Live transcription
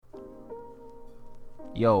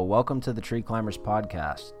Yo, welcome to the Tree Climbers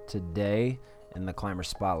Podcast. Today, in the Climber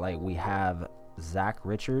Spotlight, we have Zach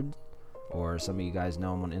Richard, or some of you guys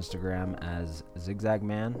know him on Instagram as Zigzag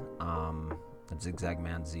Man. Zigzag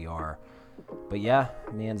Man ZR. But yeah,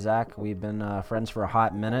 me and Zach, we've been friends for a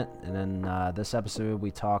hot minute. And then this episode,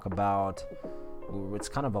 we talk about, it's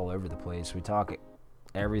kind of all over the place. We talk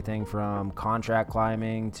everything from contract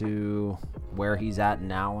climbing to where he's at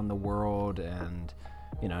now in the world, and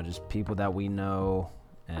just people that we know,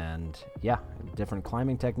 and yeah, different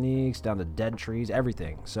climbing techniques down to dead trees,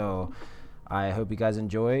 everything. So I hope you guys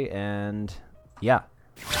enjoy, and yeah,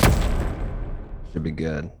 should be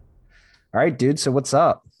good. All right, dude, so what's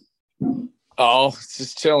up? Oh,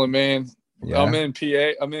 just chilling, man. Yeah. I'm in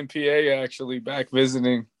PA actually, back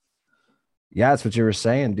visiting. Yeah, that's what you were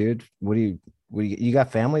saying, dude. What do you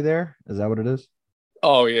got family there? Is that what it is?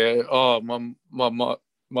 Oh yeah. Oh, my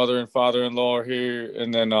mother and father-in-law are here,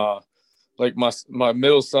 and then like my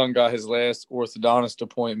middle son got his last orthodontist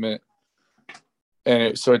appointment,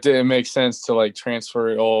 and so it didn't make sense to like transfer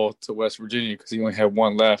it all to West Virginia because he only had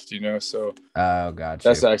one left, So Oh, gotcha.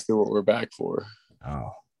 That's actually what we're back for.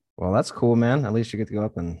 Oh, well, that's cool, man. At least you get to go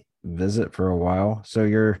up and visit for a while. So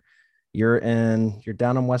you're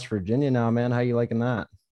down in West Virginia now, man. How you liking that?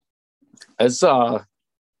 It's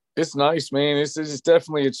nice, man. It's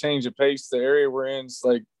definitely a change of pace. The area we're in,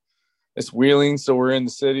 it's Wheeling, so we're in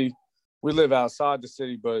the city. We live outside the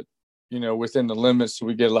city, but within the limits, so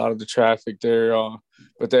we get a lot of the traffic there.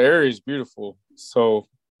 But the area is beautiful, so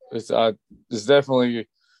it's definitely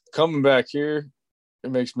coming back here.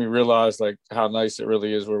 It makes me realize like how nice it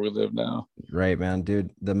really is where we live now. Right, man,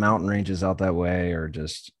 dude. The mountain ranges out that way are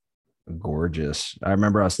just gorgeous. I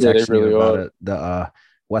remember I was texting you about it. The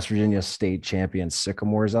West Virginia state champion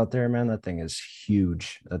sycamores out there, man. That thing is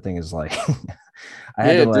huge. That thing is like,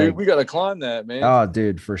 dude, we got to climb that, man. Oh,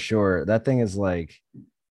 dude, for sure. That thing is like,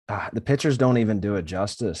 the pictures don't even do it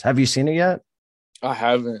justice. Have you seen it yet? I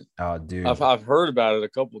haven't. Oh, dude. I've heard about it a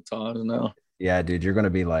couple of times now. Yeah, dude, you're going to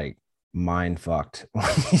be like mind fucked when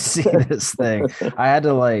you see this thing. I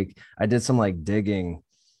did some digging,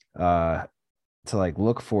 to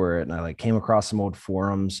look for it, and I came across some old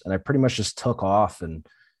forums, and I pretty much just took off and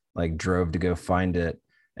drove to go find it.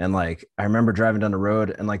 And I remember driving down the road,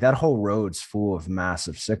 and that whole road's full of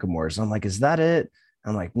massive sycamores. I'm like, is that it?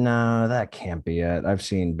 I'm like, no, that can't be it. I've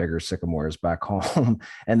seen bigger sycamores back home.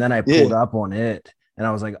 And then I pulled up on it, and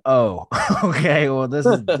I was like, oh, okay, well, this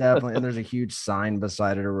is definitely, and there's a huge sign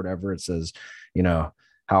beside it or whatever. It says,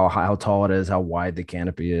 how tall it is, how wide the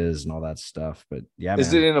canopy is, and all that stuff. But yeah,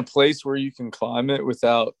 is it in a place where you can climb it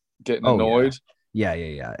without getting annoyed? Yeah.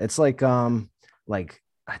 It's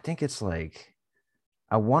I think it's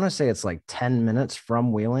I want to say it's 10 minutes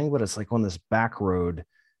from Wheeling, but it's on this back road,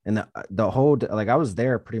 and the whole I was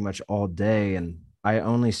there pretty much all day, and I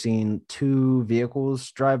only seen 2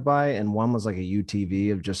 vehicles drive by, and one was a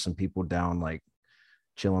UTV of just some people down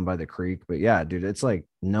chilling by the creek. But yeah, dude, it's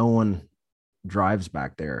no one drives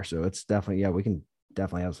back there, so it's definitely, we can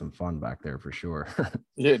definitely have some fun back there for sure.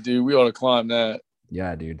 Yeah, dude, we ought to climb that.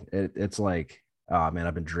 Yeah, dude, it's oh man,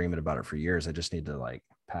 I've been dreaming about it for years. I just need to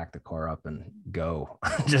pack the car up and go.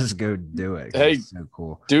 Just go do it. Hey, it's so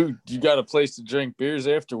cool, dude, you got a place to drink beers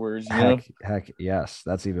afterwards, heck yes,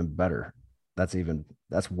 that's even better.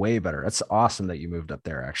 That's way better. That's awesome that you moved up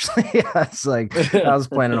there, actually. It's I was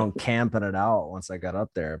planning on camping it out once I got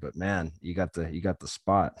up there, but man, you got the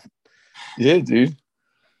spot. Yeah, dude.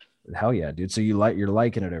 Hell yeah, dude. So you're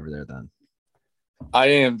liking it over there then? I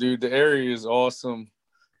am, dude. The area is awesome.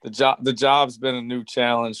 The job's been a new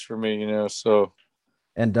challenge for me, so.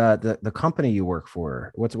 And the company you work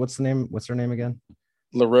for, what's the name? What's their name again?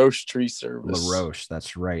 LaRoche Tree Service. LaRoche,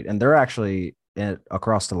 that's right. And they're actually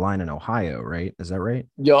across the line in Ohio, right? Is that right?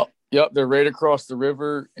 Yep. They're right across the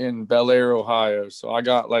river in Bel Air, Ohio. So I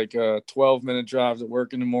got a 12-minute drive to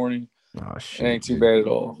work in the morning. Oh shit, it ain't too bad at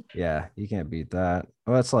all. Yeah, you can't beat that.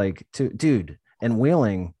 Well, that's dude. In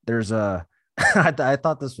Wheeling, there's a. I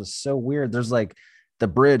thought this was so weird. There's the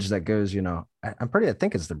bridge that goes, I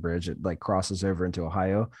think it's the bridge. It crosses over into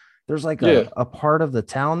Ohio. There's a part of the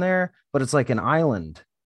town there, but it's an island.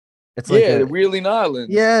 It's the Wheeling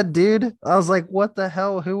Island. Yeah, dude. I was like, what the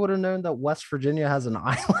hell? Who would have known that West Virginia has an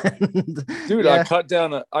island? Dude, yeah. I cut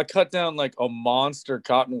down a monster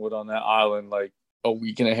cottonwood on that island a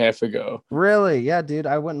week and a half ago. Really? Yeah, dude.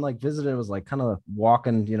 I went and visited. It was kind of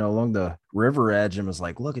walking, along the river edge, and was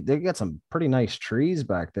look, they got some pretty nice trees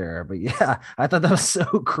back there. But yeah, I thought that was so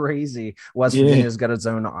crazy. West Virginia's got its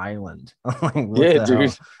own island. Yeah,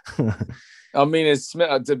 dude. I mean,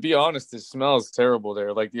 to be honest, it smells terrible there.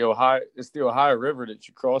 It's the Ohio River that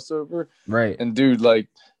you cross over. Right. And dude,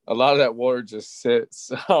 a lot of that water just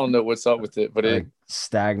sits. I don't know what's up with it, but like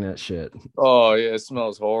stagnant shit. oh yeah, it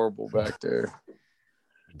smells horrible back there.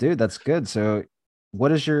 Dude, that's good. So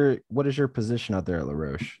what is your position out there at La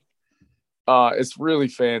Roche? It's really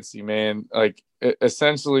fancy, man. Like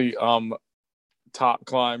essentially, top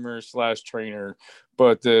climber slash trainer,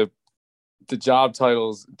 but the job title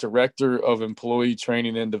is director of employee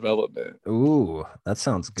training and development. Ooh, that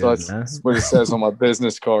sounds So good, that's man. what it says on my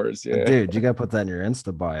business cards. Yeah, Dude, you gotta put that in your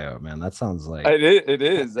Insta bio, man. That sounds like it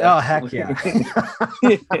is oh heck actually.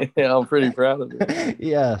 yeah. Yeah, I'm pretty proud of it.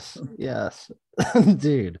 Yes, yes.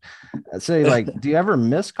 Dude. So like, do you ever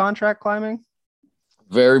miss contract climbing?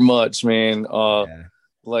 Very much, man. Yeah.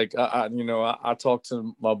 Like I talked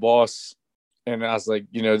to my boss, and I was like,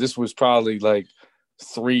 this was probably like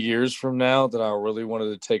 3 years from now that I really wanted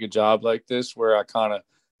to take a job like this, where I kind of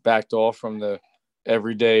backed off from the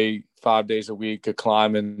everyday 5 days a week of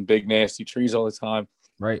climbing big nasty trees all the time.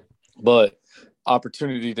 Right. But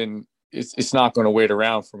opportunity didn't. It's not going to wait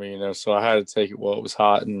around for me, So I had to take it while it was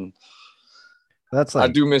hot, and That's I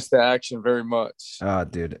like, do miss the action very much. oh,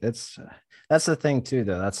 dude, that's the thing too,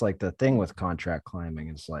 though. That's like the thing with contract climbing.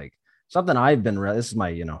 It's like something I've been. This is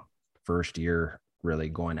my, first year really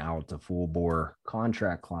going out to full bore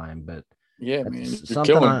contract climb, but Yeah, man, it's you're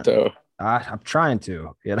something killing it though. I'm trying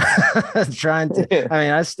to, trying to. Yeah. I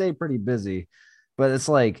mean, I stay pretty busy, but it's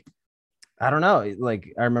like I don't know.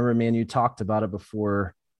 Like I remember me and you talked about it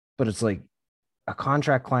before, but it's like a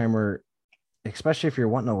contract climber, especially if you're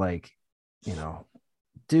wanting to you know,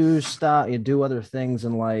 do stuff, you do other things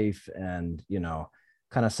in life, and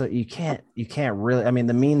kind of so you can't really. I mean,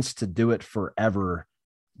 the means to do it forever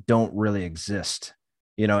don't really exist,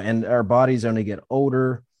 and our bodies only get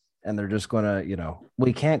older, and they're just gonna,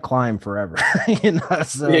 we can't climb forever,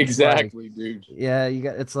 So Exactly, dude. yeah,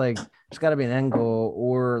 it's like there's got to be an end goal,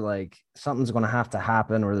 or like something's going to have to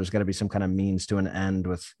happen, or there's got to be some kind of means to an end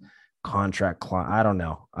with contract climb. I don't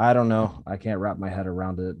know. I can't wrap my head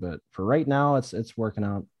around it, but for right now, it's working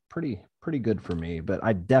out pretty good for me. But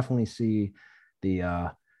I definitely see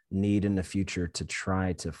the need in the future to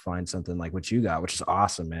try to find something like what you got, which is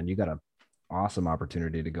awesome, man. You got a awesome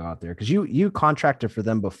opportunity to go out there because you contracted for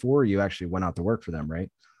them before you actually went out to work for them, right?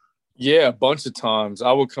 Yeah, a bunch of times.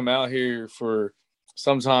 I would come out here for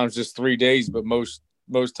sometimes just 3 days, but most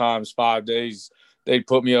times 5 days. They'd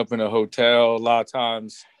put me up in a hotel. A lot of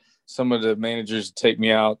times, some of the managers take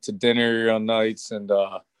me out to dinner on nights, and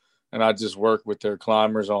I just work with their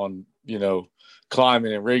climbers on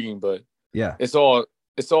climbing and rigging. But Yeah. it's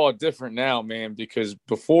all different now, man. Because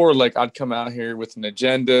before, like, I'd come out here with an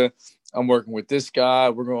agenda. I'm working with this guy.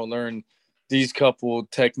 We're going to learn these couple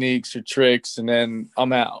techniques or tricks, and then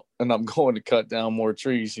I'm out and I'm going to cut down more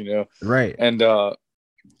trees, Right. And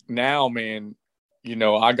now, man,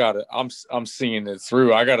 I'm seeing it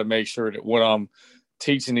through. I got to make sure that what I'm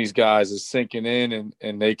teaching these guys is sinking in,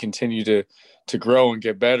 and they continue to grow and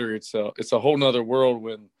get better. It's a whole nother world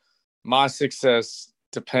when my success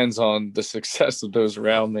depends on the success of those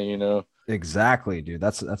around me. Exactly, dude.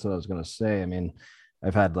 That's what I was gonna say. I mean,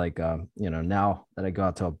 I've had now that I go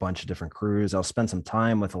out to a bunch of different crews, I'll spend some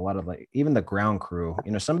time with a lot of even the ground crew.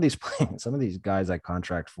 Some of these guys I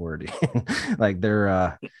contract for, dude, like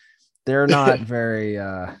they're not very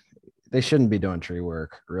they shouldn't be doing tree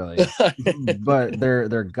work really, but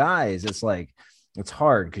they're guys. It's like it's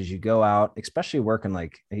hard because you go out, especially working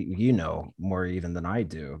more even than I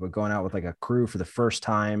do, but going out with like a crew for the first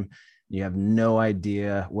time. You have no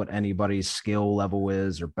idea what anybody's skill level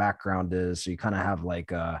is or background is. So you kind of have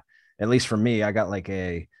at least for me, I got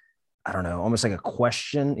I don't know, almost like a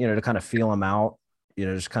question, to kind of feel them out,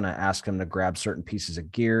 just kind of ask them to grab certain pieces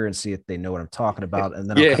of gear and see if they know what I'm talking about. And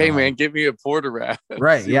then yeah, hey man, give me a porter wrap.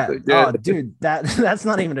 Right. Yeah. Oh, dude, that's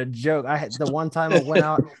not even a joke. I had the one time I went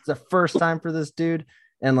out, it's the first time for this dude.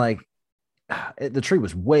 And the tree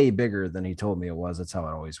was way bigger than he told me it was. That's how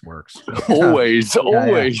it always works. Always.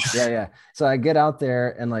 Yeah. So I get out there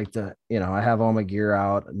and I have all my gear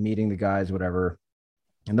out, meeting the guys, whatever.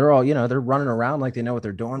 And they're all, they're running around like they know what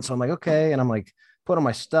they're doing. So I'm like, okay. And I'm put on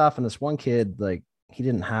my stuff. And this one kid, he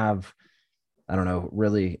didn't have, I don't know,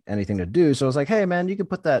 really anything to do. So I was like, hey man, you can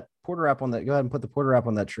put that porter wrap on that. Go ahead and put the porter wrap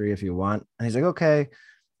on that tree if you want. And he's like, okay.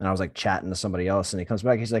 And I was chatting to somebody else, and he comes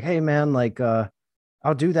back. He's like, hey man,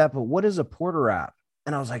 I'll do that, but what is a porter wrap?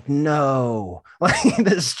 And I was like, no,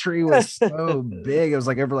 this tree was so big. It was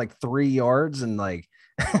over 3 yards. And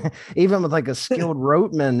even with a skilled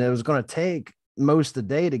ropeman, it was going to take most of the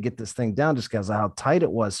day to get this thing down just because of how tight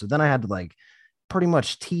it was. So then I had to pretty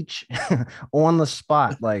much teach on the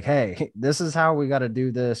spot, hey, this is how we got to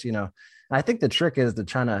do this. And I think the trick is to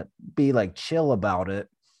try to be chill about it.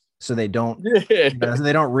 so they don't, Yeah. so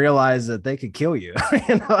they don't realize that they could kill you,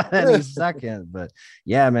 at any second. But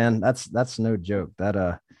yeah, man, that's no joke.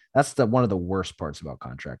 That's one of the worst parts about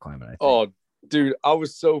contract climbing, I think. Oh, dude, I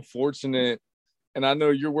was so fortunate, and I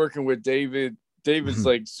know you're working with David. David's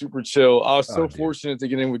like super chill. I was so fortunate to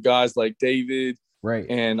get in with guys like David, right?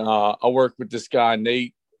 And I worked with this guy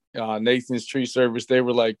Nate, Nathan's Tree Service. They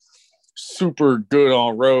were like super good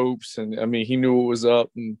on ropes, and I mean, he knew what was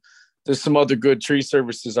up. And there's some other good tree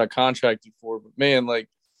services I contracted for, but man, like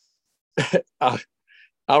I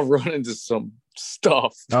run into some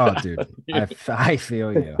stuff. Oh, dude, I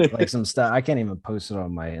feel you. Like some stuff I can't even post it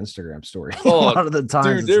on my Instagram story. A Oh, lot of the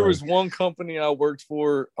times, dude, there was one company I worked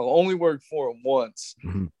for. I only worked for them once,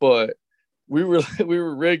 but we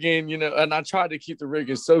were rigging, you know, and I tried to keep the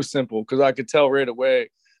rigging so simple because I could tell right away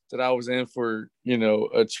that I was in for, you know,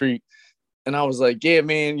 a treat. And I was like, yeah,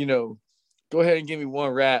 man, you know, go ahead and give me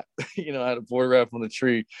one wrap. You know, I had a boy wrap on the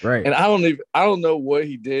tree. Right. And I don't know what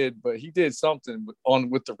he did, but he did something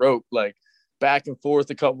with the rope, like back and forth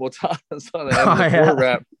a couple of times on the end of the boy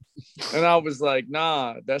wrap. And I was like,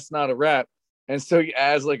 nah, that's not a wrap. And so he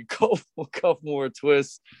adds like a couple more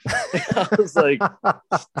twists. I was like,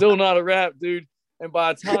 still not a wrap, dude. And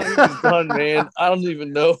by the time he was done, man, I don't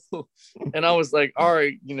even know. And I was like, all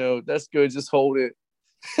right, you know, that's good. Just hold it.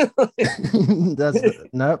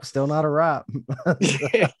 Nope, still not a wrap.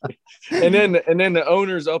 Yeah. And then the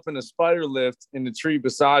owner's up in a spider lift in the tree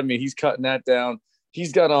beside me. He's cutting that down.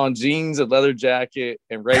 He's got on jeans, a leather jacket,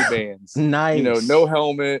 and Ray-Bans. Nice. You know, no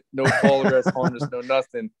helmet, no collar rest harness, no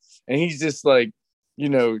nothing. And he's just like, you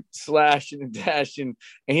know, slashing and dashing.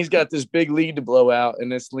 And he's got this big lead to blow out,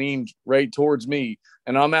 and it's leaned right towards me.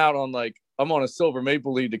 And I'm on a silver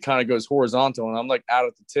maple lead that kind of goes horizontal, and I'm like out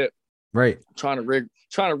at the tip. Right. Trying to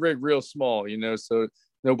rig real small, you know, so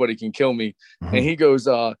nobody can kill me. And he goes,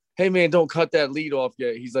 hey man, don't cut that lead off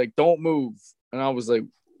yet. He's like, don't move. And I was like,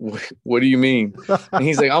 what do you mean? And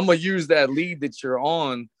he's like, I'm gonna use that lead that you're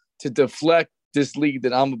on to deflect this lead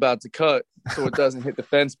that I'm about to cut so it doesn't hit the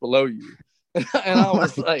fence below you. And I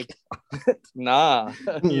was like, nah,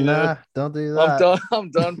 don't do that. I'm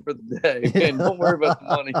done for the day, man. Don't worry about the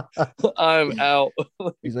money. I'm out.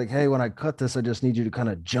 He's like, hey, when I cut this, I just need you to kind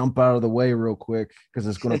of jump out of the way real quick because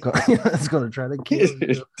it's gonna it's gonna try to kill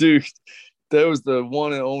you. Dude, that was the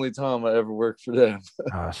one and only time I ever worked for them.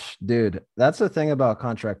 Gosh, dude, that's the thing about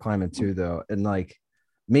contract climbing too, though. And like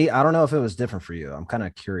me, I don't know if it was different for you. I'm kind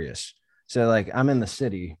of curious. So like I'm in the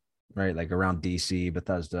city, right? Like around DC,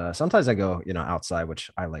 Bethesda. Sometimes I go, you know, outside,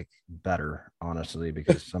 which I like better, honestly,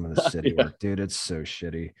 because some of the city work, dude, it's so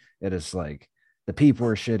shitty. It is like the people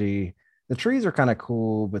are shitty. The trees are kind of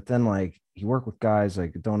cool, but then like you work with guys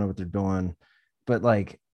like don't know what they're doing. But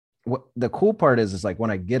like what the cool part is like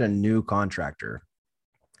when I get a new contractor,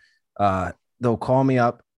 they'll call me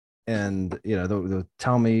up and you know they'll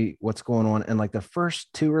tell me what's going on. And like the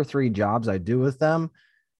first 2 or 3 jobs I do with them,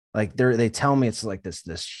 like they tell me it's like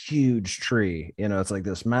this huge tree, you know, it's like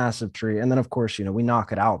this massive tree. And then of course, you know, we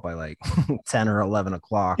knock it out by like 10 or 11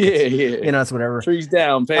 o'clock. Yeah. You know, it's whatever. Trees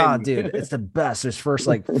down. Dude, it's the best. Those first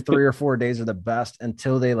like 3 or 4 days are the best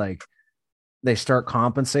until they start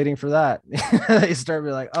compensating for that. They start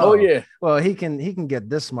being like, oh yeah, well, he can get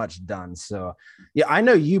this much done. So yeah, I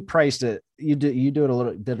know you priced it. You did it a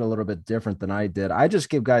little bit different than I did. I just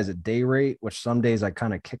give guys a day rate, which some days I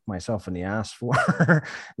kind of kick myself in the ass for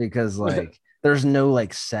because like there's no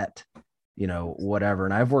like set, you know, whatever.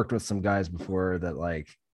 And I've worked with some guys before that like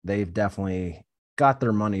they've definitely got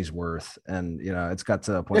their money's worth. And you know, it's got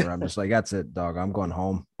to a point where I'm just like, that's it, dog. I'm going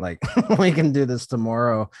home. Like we can do this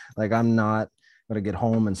tomorrow. Like I'm not gonna get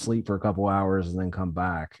home and sleep for a couple hours and then come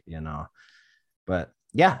back, you know. But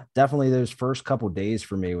yeah, definitely those first couple days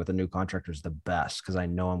for me with a new contractor is the best because I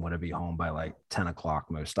know I'm going to be home by like 10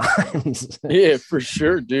 o'clock most times. Yeah, for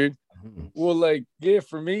sure, dude. Well, like, yeah,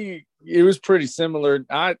 for me, it was pretty similar.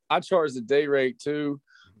 I charged a day rate too.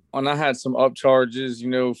 And I had some up charges, you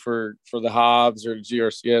know, for the Hobbs or the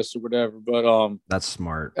GRCS or whatever. But that's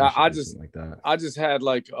smart. I just had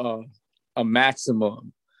like a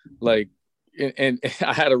maximum, like, and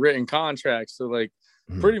I had a written contract. So like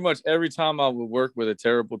pretty much every time I would work with a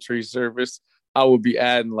terrible tree service, I would be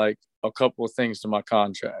adding like a couple of things to my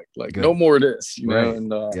contract, like no more of this, you know.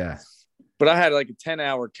 And yeah, but I had like a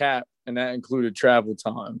 10-hour cap, and that included travel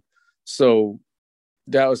time. So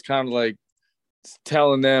that was kind of like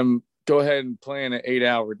telling them, go ahead and plan an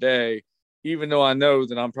 8-hour day, even though I know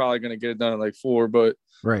that I'm probably going to get it done in like 4. But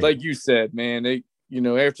like you said, man, they, you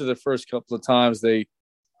know, after the first couple of times, they,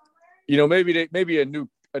 you know, maybe a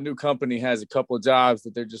new company has a couple of jobs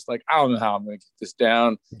that they're just like, I don't know how I'm going to get this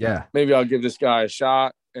down. Yeah. Maybe I'll give this guy a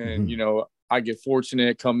shot. And, you know, I get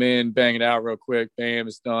fortunate, come in, bang it out real quick, bam,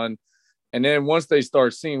 it's done. And then once they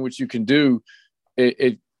start seeing what you can do,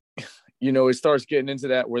 it it starts getting into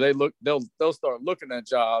that where they'll start looking at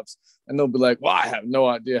jobs and they'll be like, well, I have no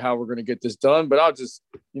idea how we're going to get this done, but I'll just,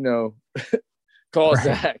 call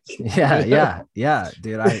Zach. Yeah,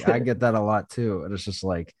 dude. I get that a lot too. And it's just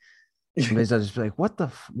like, somebody's just be like,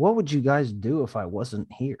 what would you guys do if I wasn't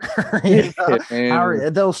here?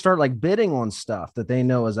 They'll start like bidding on stuff that they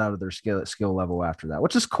know is out of their skill level after that,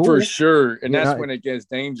 which is cool. For sure. And that's when it gets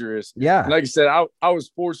dangerous. Yeah. And like I said, I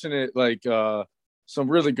was fortunate, like some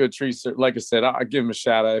really good trees. Like I said, I give him a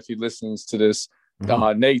shout out if he listens to this.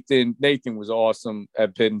 Mm-hmm. Nathan was awesome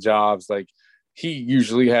at bidding jobs. Like he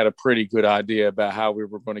usually had a pretty good idea about how we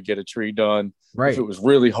were going to get a tree done. Right. If it was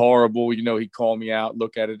really horrible, he'd call me out,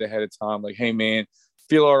 look at it ahead of time. Like, hey man,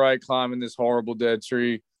 feel all right climbing this horrible dead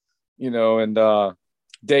tree, and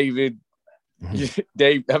David,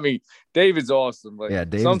 David's awesome. Like, yeah,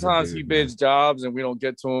 sometimes he bids jobs and we don't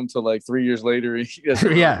get to him till like 3 years later. And he doesn't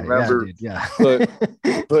remember. Yeah.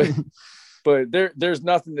 But there's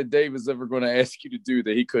nothing that David's ever going to ask you to do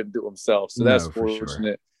that he couldn't do himself. So that's fortunate.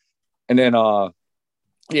 Sure. And then,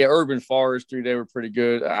 Urban Forestry, they were pretty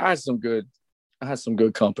good. I had some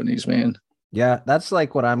good companies, man. Yeah, that's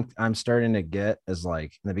like what I'm starting to get is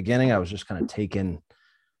like in the beginning, I was just kind of taking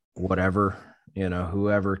whatever,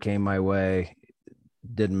 whoever came my way,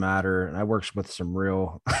 didn't matter. And I worked with some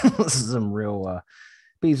real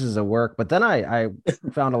pieces of work, but then I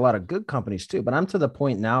found a lot of good companies too. But I'm to the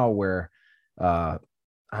point now where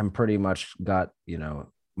I'm pretty much got,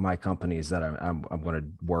 my companies that I'm going to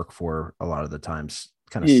work for a lot of the times.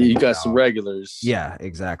 Kind of you got some regulars. Yeah,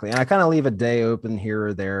 exactly. And I kind of leave a day open here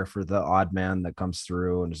or there for the odd man that comes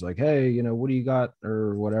through and is like, hey, what do you got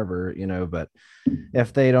or whatever, but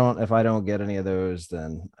if I don't get any of those,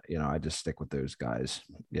 then, I just stick with those guys.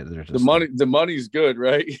 Yeah. They're just the money's good,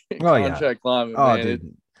 right? Oh, Contract climbing, man.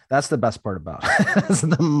 Dude, that's the best part about it. That's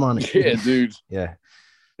the money. Yeah, dude. Yeah.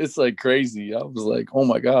 It's like crazy. I was like, oh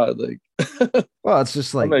my God. Like, well, it's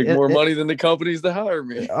just like I make more money than the companies that hire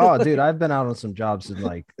me. Oh, dude, I've been out on some jobs and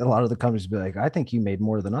like a lot of the companies be like, I think you made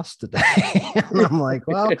more than us today. And I'm like,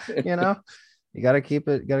 well, you got to keep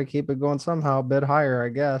it going somehow, bid higher, I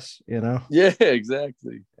guess, Yeah,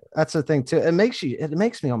 exactly. That's the thing too. It makes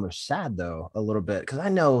me almost sad though, a little bit. Cause I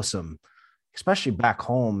know especially back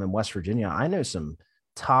home in West Virginia, I know some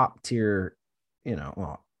top tier,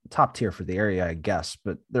 top tier for the area, I guess,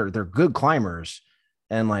 but they're good climbers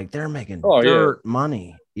and like they're making dirt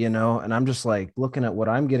money, and I'm just like looking at what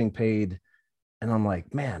I'm getting paid and I'm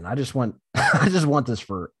like, man, I just want this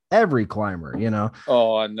for every climber,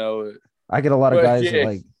 Oh, I know it. I get a lot of guys that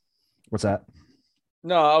like, what's that?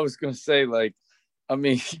 No, I was gonna say, like, I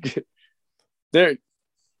mean,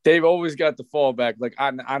 they've always got the fallback. Like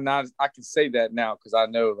I can say that now because I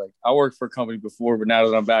know, like, I worked for a company before, but now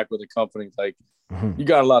that I'm back with a company, like, you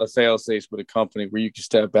got a lot of fail safes with a company where you can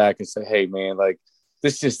step back and say, hey man, like,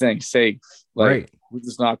 this just ain't safe. Like, we're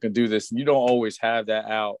just not gonna do this. And you don't always have that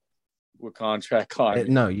out with contract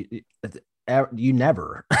climbing. No, you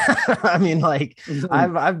never. I mean, like,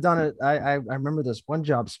 I've done it. I remember this one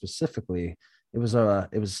job specifically. It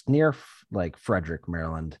was near like Frederick,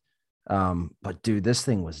 Maryland. But dude, this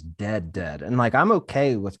thing was dead. And like, I'm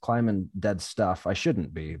okay with climbing dead stuff. I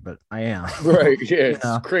shouldn't be, but I am. Right. Yeah.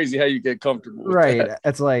 It's crazy how you get comfortable with that.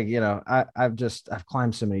 It's like, I've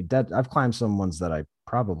climbed so many I've climbed some ones that I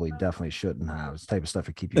probably definitely shouldn't have. It's the type of stuff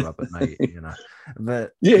that keep you up at night,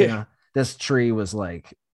 but this tree was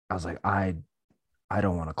like, I was like, I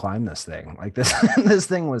don't want to climb this thing. Like this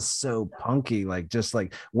thing was so punky, like just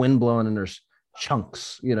like wind blowing and there's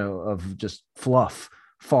chunks, of just fluff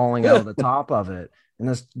falling out of the top of it. And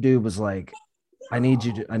this dude was like, I need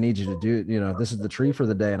you to do, this is the tree for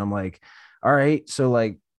the day. And I'm like, all right, so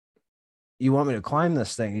like, you want me to climb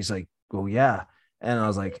this thing? He's like, well, yeah. And I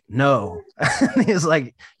was like, no. He's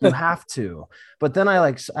like, you have to. But then I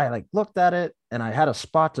looked at it and I had a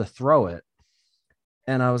spot to throw it.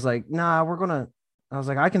 And I was like, nah, I was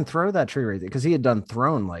like, I can throw that tree right there. Cause he had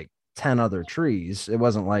thrown like 10 other trees. It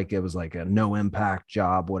wasn't like it was like a no impact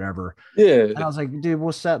job, whatever. Yeah. And I was like, dude,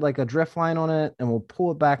 we'll set like a drift line on it and we'll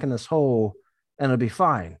pull it back in this hole and it'll be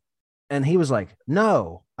fine. And he was like,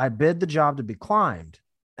 no, I bid the job to be climbed.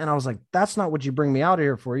 And I was like, that's not what you bring me out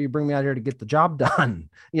here for. You bring me out here to get the job done.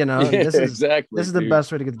 This is the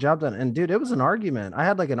best way to get the job done. And dude, it was an argument. I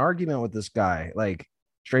had like an argument with this guy, like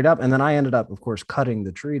straight up. And then I ended up, of course, cutting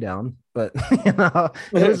the tree down. But,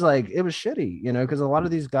 it was like, it was shitty, because a lot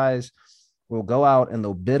of these guys will go out and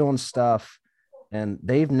they'll bid on stuff and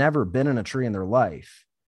they've never been in a tree in their life.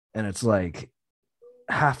 And it's like,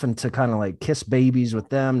 having to kind of like kiss babies with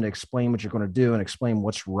them to explain what you're going to do and explain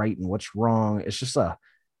what's right and what's wrong.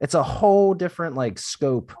 It's a whole different like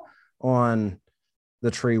scope on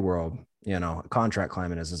the tree world. Contract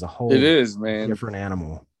climbing is a whole It is, man. different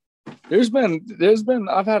animal. There's been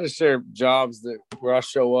I've had to share jobs where I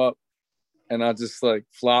show up and I just like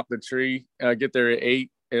flop the tree and I get there at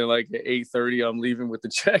 8 and like at 8:30 I'm leaving with the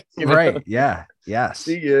check. Right. Yeah. Yes.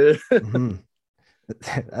 See ya. Mm-hmm.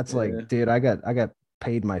 That's like, dude, I got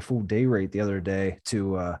paid my full day rate the other day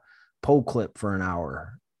to pole clip for an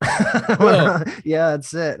hour. Yeah,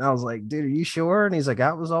 that's it. And I was like, dude, are you sure? And he's like,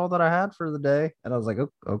 that was all that I had for the day. And I was like,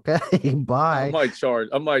 okay, bye.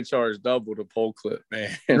 I might charge double the pole clip,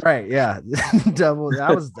 man. Right. Yeah. Double.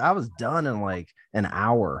 I was done in like an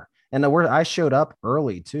hour. And I showed up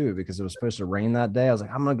early too, because it was supposed to rain that day. I was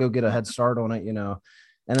like, I'm going to go get a head start on it,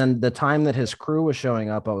 And then the time that his crew was showing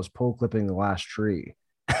up, I was pole clipping the last tree.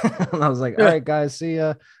 And I was like, all right, guys, see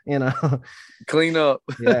ya. Clean up.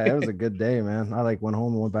 Yeah, it was a good day, man. I like went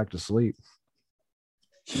home and went back to sleep.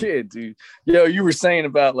 Yeah, dude. You were saying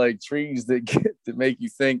about like trees that make you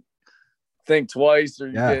think twice, or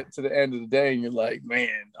you get to the end of the day and you're like,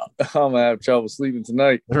 man, I'm gonna have trouble sleeping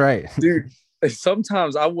tonight. Right. Dude,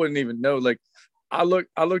 sometimes I wouldn't even know. Like I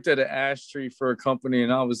looked at an ash tree for a company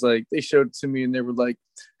and I was like, they showed it to me and they were like,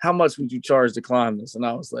 how much would you charge to climb this? And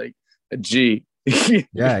I was like, a G.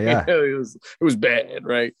 Yeah. It was bad,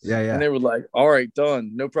 right? Yeah. And they were like, all right,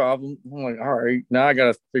 done, no problem. I'm like, all right, now I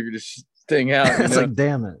gotta figure this thing out. It's like,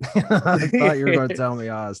 damn it. I thought you were going to tell me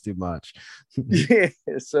it's too much. Yeah.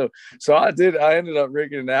 So I ended up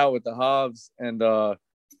rigging it out with the Hobbs, and I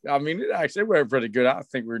mean, it went pretty good. I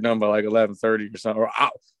think we were done by like 11:30 or something. Or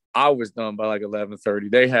I was done by like 11:30.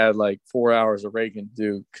 They had like 4 hours of raking to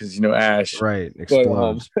do because ash. Right.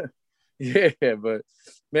 Explodes. But, yeah, but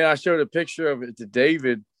man, I showed a picture of it to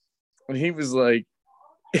David, and he was like,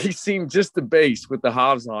 he seen just the base with the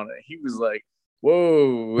Hobbs on it. He was like,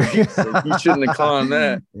 whoa, like, you shouldn't have climbed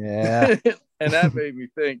that. Yeah. And that made me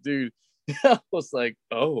think, dude. I was like,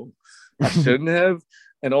 oh, I shouldn't have.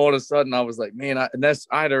 And all of a sudden I was like, man,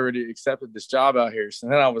 I'd already accepted this job out here. So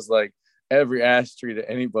then I was like, every ash tree that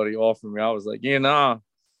anybody offered me, I was like, yeah, nah,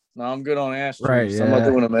 I'm good on ash trees. Right, yeah. I'm not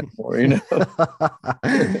doing them anymore,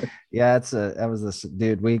 Yeah, that was this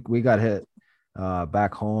dude. We got hit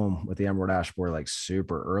back home with the Emerald Ash Borer like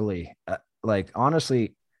super early. Like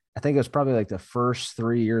honestly, I think it was probably like the first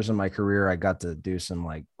 3 years of my career I got to do some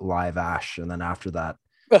like live ash, and then after that,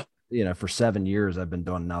 for 7 years I've been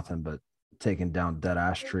doing nothing but taking down dead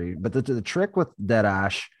ash tree. But the trick with dead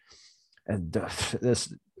ash, and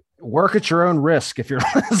this, work at your own risk. If you're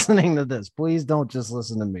listening to this, please don't just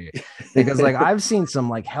listen to me, because like I've seen some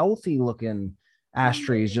like healthy looking ash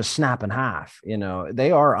trees just snap in half.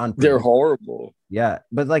 They are they're horrible. Yeah,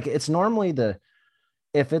 but like it's normally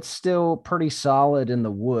if it's still pretty solid in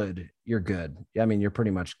the wood, you're good. I mean, you're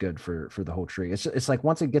pretty much good for the whole tree. It's like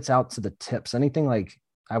once it gets out to the tips, anything like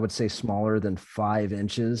I would say smaller than 5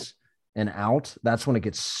 inches and out, that's when it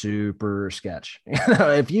gets super sketch.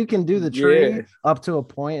 If you can do the tree up to a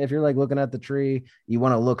point, if you're like looking at the tree, you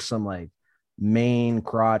want to look some like main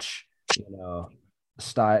crotch,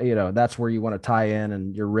 style, that's where you want to tie in,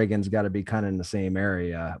 and your rigging's got to be kind of in the same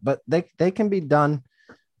area. But they can be done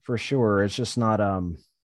for sure. It's just not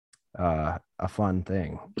a fun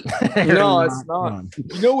thing. No, it's not. Fun.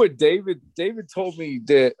 You know what David told me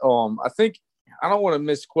that I think, I don't want to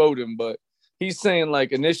misquote him, but he's saying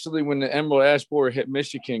like initially when the Emerald Ash Borer hit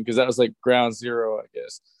Michigan, because that was like ground zero, I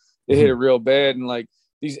guess, they hit it real bad, and like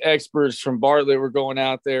these experts from Bartlett were going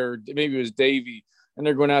out there, maybe it was Davey, and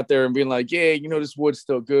they're going out there and being like, yeah, this wood's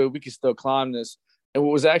still good, we can still climb this. And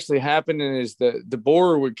what was actually happening is that the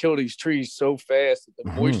borer would kill these trees so fast that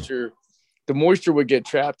the moisture would get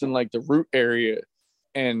trapped in like the root area,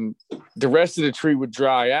 and the rest of the tree would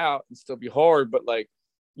dry out and still be hard, but like,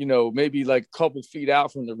 maybe like a couple feet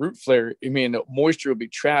out from the root flare, the moisture would be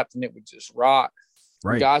trapped and it would just rot.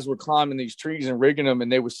 Right. Guys were climbing these trees and rigging them,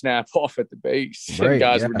 and they would snap off at the base. Right, and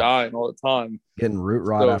guys were dying all the time. Getting root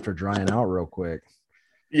rot after drying out real quick.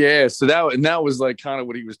 Yeah, so that was like kind of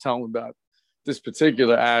what he was telling about this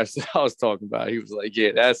particular ash that I was talking about. He was like,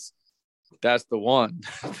 yeah, that's the one.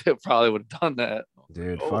 They probably would have done that.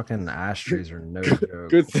 Dude, fucking ash trees are no joke.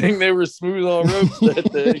 Good thing they were smooth on ropes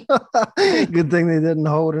that day. Good thing they didn't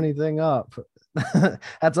hold anything up.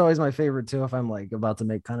 That's always my favorite too. If I'm like about to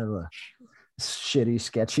make kind of a shitty,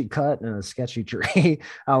 sketchy cut in a sketchy tree,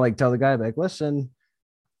 I'll like tell the guy, like, listen,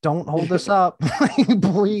 don't hold this up.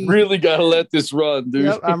 Please. Really gotta let this run, dude.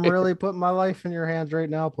 Yep, I'm really putting my life in your hands right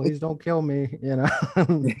now. Please don't kill me.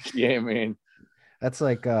 Yeah, man. That's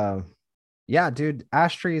like yeah, dude,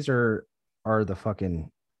 ash trees are are the fucking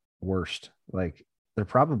worst. Like they're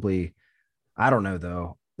probably, I don't know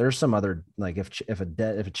though. There's some other like if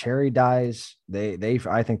a cherry dies, they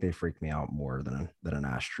I think they freak me out more than an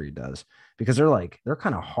ash tree does because they're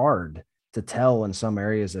kind of hard to tell in some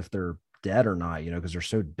areas if they're dead or not, you know, because they're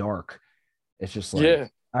so dark. It's just like Yeah.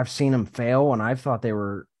 I've seen them fail and I thought they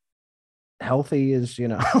were healthy as, you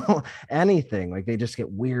know, anything. Like they just get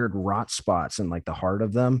weird rot spots in like the heart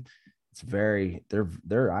of them. It's very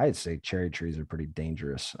they're I'd say cherry trees are pretty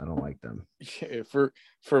dangerous. I don't like them. Yeah,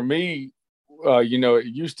 for me, you know, it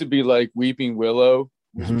used to be like weeping willow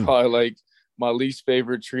was Mhm. probably like my least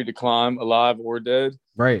favorite tree to climb, alive or dead.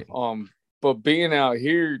 Right. But being out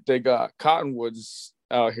here, they got cottonwoods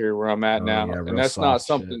out here where I'm at Oh yeah, now, and real that's not soft shit.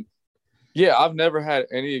 something. Yeah, I've never had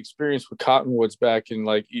any experience with cottonwoods back in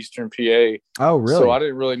like Eastern PA, Oh so I really?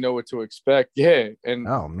 didn't really know what to expect. Yeah, and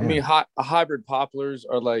Oh I mean, man. hybrid poplars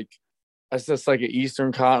are like that's just like an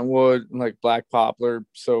Eastern cottonwood, like black poplar.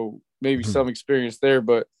 So maybe Mhm. some experience there,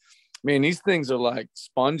 but man, these things are like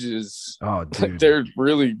sponges. Oh Like dude. they're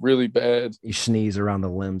really, really bad. You sneeze around the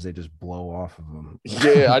limbs, they just blow off of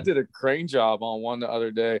Yeah, I them. did a crane job on one the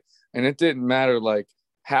other day, and it didn't matter like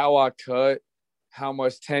how I cut, how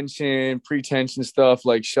much tension, pre-tension stuff,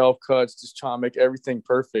 like shelf cuts, just trying to make everything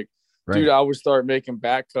perfect. Dude, Right. I would start making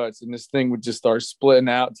back cuts, and this thing would just start splitting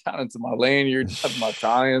out down into my lanyard, down to my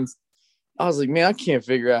tie-ins. I was like, man, I can't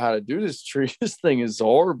figure out how to do this tree. This thing is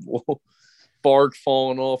horrible. Bark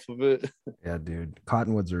falling off of it. Yeah, dude.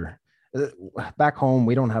 Cottonwoods are uh, back home.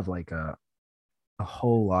 We don't have like a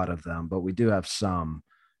whole lot of them, but we do have some.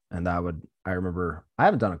 And I remember I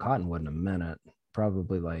haven't done a cottonwood in a minute,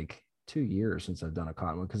 probably like 2 years since I've done a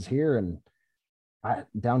cottonwood. Because here and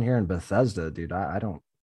down here in Bethesda, dude, I don't,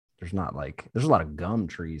 there's not like, there's a lot of gum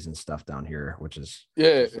trees and stuff down here, which is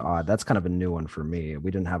Yeah, just odd. That's kind of a new one for me.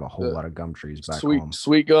 We didn't have a whole the lot of gum trees back sweet home.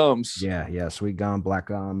 sweet gums. Yeah, yeah, sweet gum, black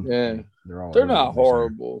gum, Yeah, they're all they're over the not place there.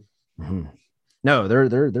 horrible. Mhm. No,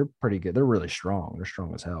 they're pretty good. They're really strong. They're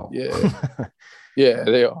strong as hell. Yeah, yeah,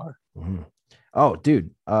 they are. Mhm. Oh,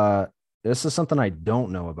 dude, this is something I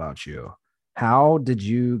don't know about you. How did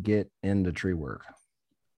you get into tree work?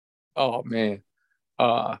 Oh man,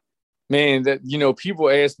 uh, man, that you know, people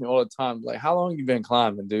ask me all the time, like, how long you been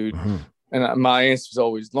climbing, dude? Mhm. And my answer is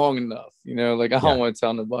always long enough. You know, like I don't Yeah, want to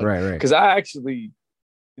tell nobody right, right. because I actually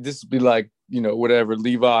this would be like you know whatever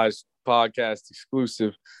Levi's podcast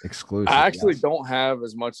exclusive. I Exclusive. actually Yes. don't have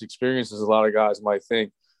as much experience as a lot of guys might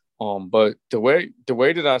think. But the way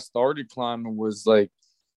that I started climbing was like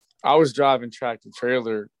I was driving tractor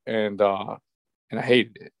trailer and I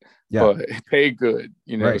hated it, Yeah. but it paid good,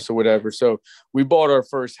 you know, Right. so whatever. So we bought our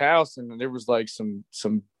first house and there was like some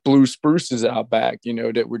blue spruces out back, you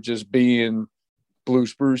know, that were just being blue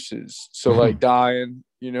spruces. So like Mhm. dying,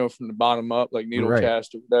 you know, from the bottom up, like needle Right.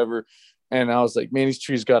 cast or whatever. And I was like, man, these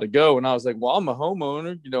trees got to go. And I was like, well, I'm a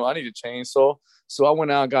homeowner, you know, I need a chainsaw. So I went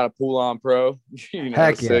out and got a Pull On Pro, you know,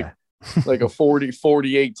 Heck sick, yeah. like a 40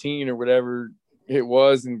 or whatever it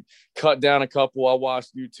was, and cut down a couple. I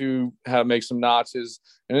watched YouTube how to make some notches.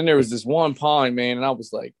 And then there was this one pine, man, and I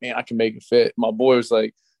was like, man, I can make it fit. My boy was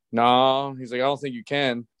like, nah. He's like, I don't think you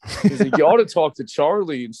can. He's like, you ought to talk to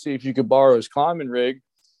Charlie and see if you could borrow his climbing rig.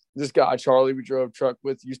 This guy, Charlie, we drove truck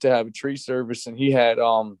with, used to have a tree service, and he had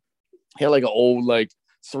like an old like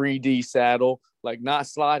 3D saddle, like not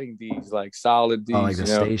sliding D's, like solid Oh, like D's,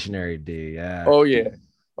 the you know. stationary D. Yeah. Oh yeah.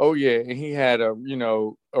 Oh yeah. And he had a, you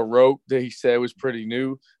know, a rope that he said was pretty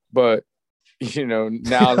new, but you know,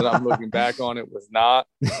 now that I'm looking back on it was not.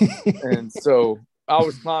 And so I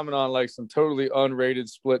was climbing on like some totally unrated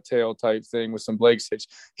split tail type thing with some Blake's hitch.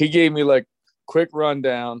 He gave me like quick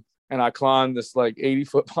rundown and I climbed this like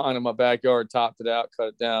 80-foot pine in my backyard, topped it out, cut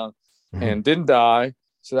it down, Mhm. and didn't die.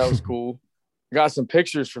 So that was cool. I got some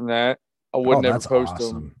pictures from that. I would Oh, never that's post them.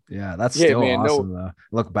 awesome. Yeah, that's Yeah, still man. No, awesome though.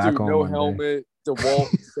 Look back dude, on no one day. helmet, DeWalt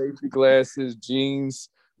safety glasses, jeans,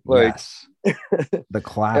 like Yes. The a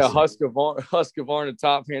classic. Husqvarna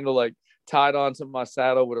top handle, like tied onto my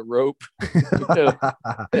saddle with a rope. You know?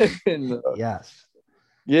 And Yes.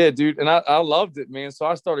 yeah, dude, and I loved it, man. So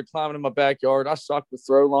I started climbing in my backyard. I sucked with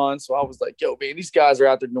throw lines, so I was like, yo, man, these guys are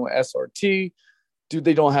out there doing SRT. Dude,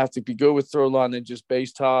 they don't have to be good with throw line and just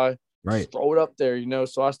base tie. Right. Just throw it up there, you know.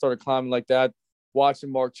 So I started climbing like that,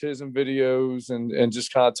 watching Mark Chisholm videos and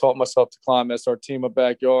just kind of taught myself to climb SRT in my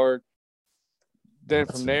backyard. Then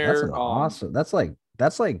That's from that's an there, awesome. That's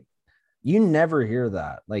like you never hear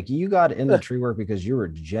that. Like you got into tree work because you were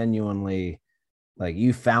genuinely like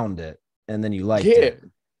you found it and then you liked yeah, it.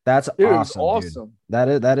 That's Dude, it was awesome, dude. awesome.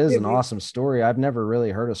 That is Yeah, an man. awesome story. I've never really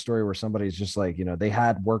heard a story where somebody's just like, they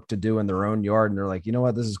had work to do in their own yard and they're like, you know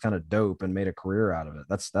what, this is kind of dope and made a career out of it.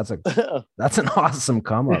 That's an awesome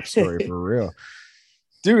come up story for real.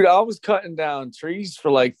 Dude, I was cutting down trees for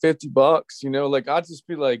like $50. Like I'd just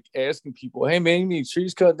be like asking people, hey man, you need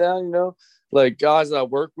trees cut down. Like guys that I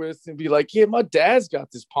work with and be like, yeah, my dad's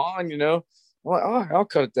got this pond. I'm like, oh, I'll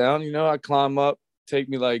cut it down. I climb up, take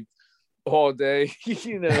me like all day,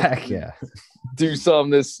 Heck yeah. do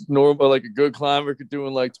something that's normal, like a good climber could do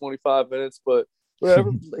in like 25 minutes, but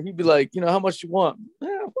whatever. He'd be like, how much you want? I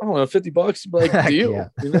don't know, $50. He'd be like, Heck deal,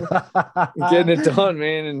 yeah. getting it done,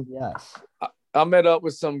 man. And Yes. I met up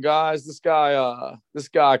with some guys. This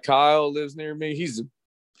guy Kyle lives near me. He's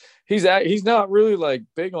not really like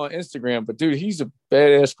big on Instagram, but dude, he's a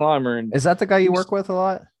badass climber. And Is that the guy you work with a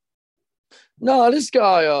lot? no, this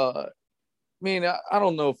guy, man, I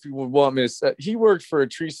don't know if he would want me to say. He worked for a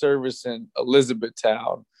tree service in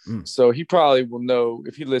Elizabethtown, so he probably will know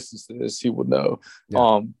if he listens to this. He will know.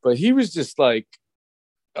 Yeah. But he was just like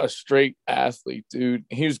a straight athlete, dude.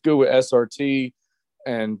 He was good with SRT,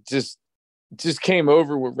 and just came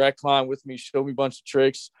over with rec climb with me, showed me a bunch of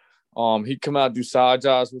tricks. He'd come out do side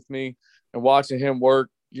jobs with me, and watching him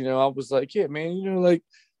work, I was like, yeah, man, like,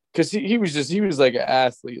 because he was like an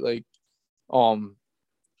athlete, like,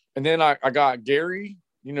 and then I got Gary,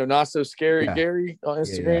 not so scary Gary on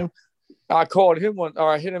Instagram. Yeah. I called him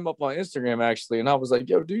I hit him up on Instagram actually, and I was like,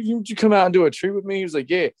 yo, dude, would you come out and do a tree with me? He was like,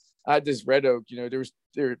 yeah. I had this red oak, there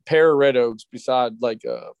were a pair of red oaks beside like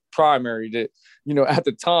a primary that, at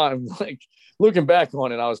the time, like looking back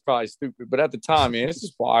on it, I was probably stupid, but at the time, man, it's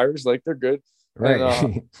just wires, like they're good. Right.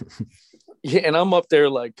 And, yeah, and I'm up there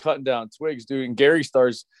like cutting down twigs, dude. And Gary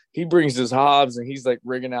he brings his hobs and he's like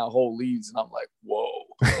rigging out whole leads, and I'm like, whoa.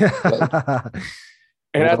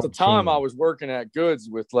 And at the time, I was working at Goods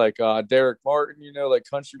with like Derek Martin, like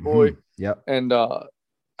Country Boy. Yep. And I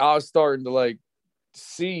was starting to like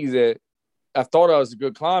see that I thought I was a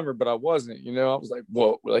good climber, but I wasn't. I was like,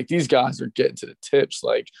 whoa, like these guys are getting to the tips,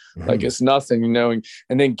 like it's nothing, and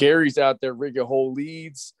then Gary's out there rigging whole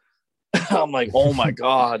leads. I'm like, oh my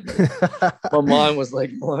God. My mind was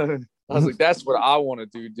like blown. I was like, that's what I want to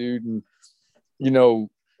do, dude. And,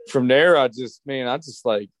 from there, I just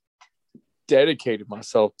like dedicated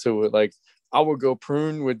myself to it. Like I would go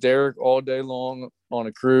prune with Derek all day long on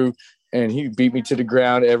a crew, and he beat me to the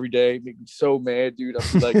ground every day, make me so mad, dude.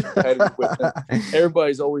 I'd be like competitive with him.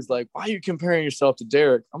 Everybody's always like, why are you comparing yourself to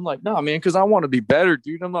Derek? I'm like, nah, man, because I want to be better,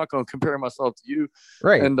 dude. I'm not going to compare myself to you.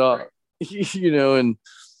 Right. And, and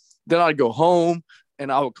then I'd go home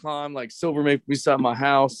and I would climb like Silver Maple beside my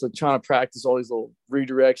house, like trying to practice all these little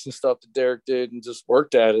redirects and stuff that Derek did, and just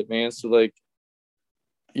worked at it, man. So like,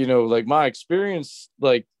 like my experience,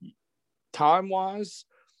 like time wise,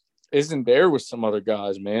 isn't there with some other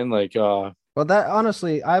guys, man. Like, well, that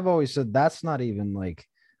honestly, I've always said that's not even like,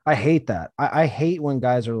 I hate that. I hate when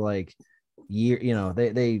guys are like,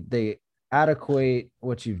 they adequate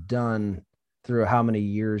what you've done through how many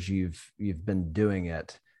years you've been doing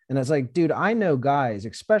it. And it's like, dude, I know guys,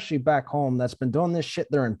 especially back home, that's been doing this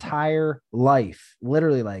shit their entire life,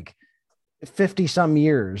 literally like 50 some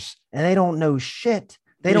years, and they don't know shit.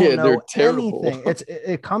 They don't know anything.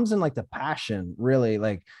 It comes in like the passion, really.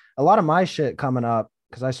 Like a lot of my shit coming up,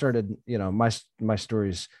 because I started, my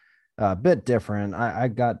story's a bit different. I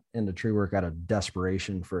got into tree work out of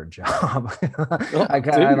desperation for a job. I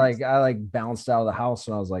bounced out of the house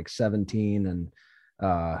when I was like 17, and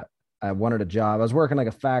I wanted a job. I was working like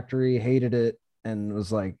a factory, hated it, and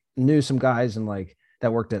was like, knew some guys and like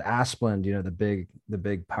that worked at Asplund, the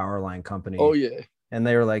big power line company. Oh yeah. And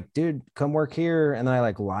they were like, dude, come work here. And then I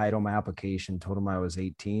like lied on my application, told them I was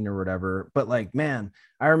 18 or whatever. But like, man,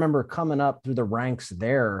 I remember coming up through the ranks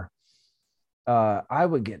there. I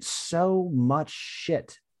would get so much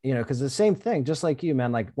shit, because the same thing, just like you,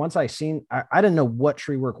 man. Like once I didn't know what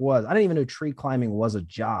tree work was. I didn't even know tree climbing was a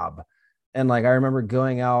job. And like, I remember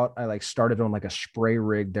going out, I like started on like a spray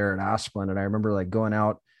rig there at Asplund. And I remember like going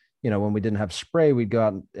out, when we didn't have spray, we'd go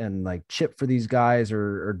out and like chip for these guys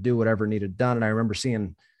or do whatever needed done. And I remember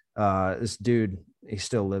seeing this dude, he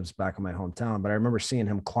still lives back in my hometown, but I remember seeing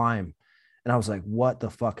him climb, and I was like, what the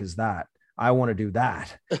fuck is that? I want to do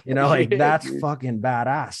that. Like that's fucking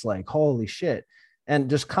badass. Like, holy shit. And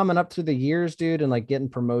just coming up through the years, dude, and like getting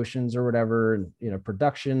promotions or whatever, and,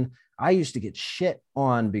 production, I used to get shit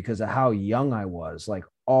on because of how young I was, like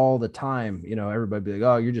all the time, everybody be like,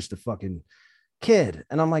 oh, you're just a fucking kid.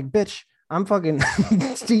 And I'm like, bitch, I'm fucking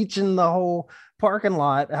teaching the whole parking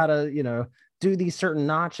lot how to, do these certain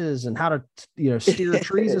notches and how to, steer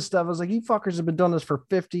trees and stuff. I was like, you fuckers have been doing this for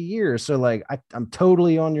 50 years. So like, I'm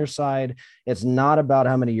totally on your side. It's not about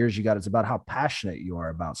how many years you got. It's about how passionate you are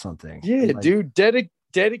about something. Yeah, like, dude,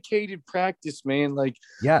 dedicated practice, man. Like,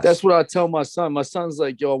 yes, that's what I tell my son. My son's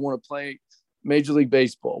like, yo, I want to play Major League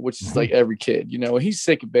Baseball, which is like every kid, and he's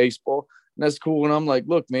sick of baseball, and that's cool. And I'm like,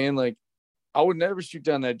 look, man, like, I would never shoot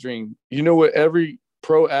down that dream. You know what every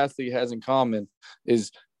pro athlete has in common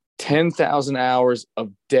is 10,000 hours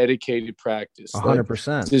of dedicated practice.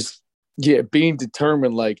 100%. Just, being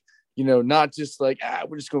determined, like, not just like,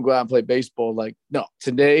 we're just going to go out and play baseball. Like, no,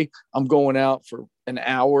 today I'm going out for an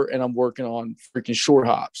hour and I'm working on freaking short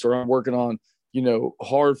hops, or I'm working on,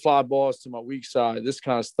 hard fly balls to my weak side, this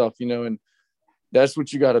kind of stuff, and that's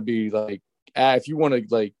what you got to be like. If you want to,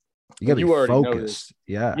 like, you got to be already focused. Know this.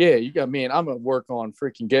 Yeah. You got me, and I'm going to work on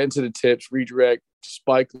freaking getting to the tips, redirect,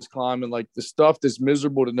 spikeless climbing, like the stuff that's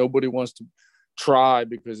miserable that nobody wants to try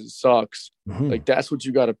because it sucks. Like, that's what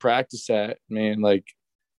you got to practice at, man. Like,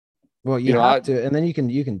 well, you have to, and then you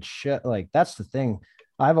can like, that's the thing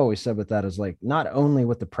I've always said with that is, like, not only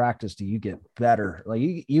with the practice do you get better, like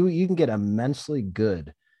you can get immensely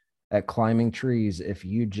good at climbing trees if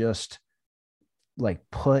you just like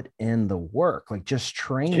put in the work, like just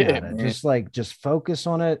train at it, man. just focus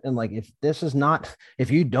on it. And like, if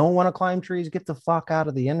you don't want to climb trees, get the fuck out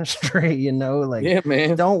of the industry, like,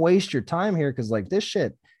 man, don't waste your time here. Cause like this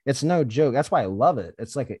shit, it's no joke. That's why I love it.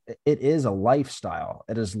 It's like, it is a lifestyle.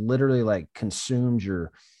 It is literally like consumes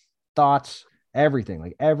your thoughts, everything,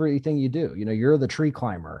 like everything you do, you're the tree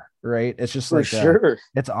climber, right? It's just like, sure.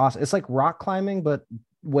 It's awesome. It's like rock climbing, but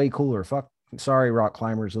way cooler. Sorry, rock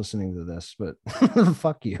climbers listening to this, but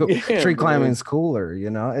fuck you. Tree climbing's cooler,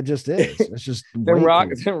 it just is. It's just them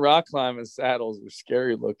rock climbing saddles are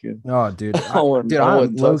scary looking. Oh, dude.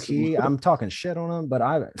 I'm low key. I'm talking shit on them, but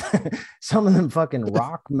some of them fucking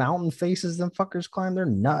rock mountain faces them fuckers climb. They're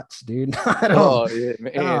nuts, dude. Oh, yeah,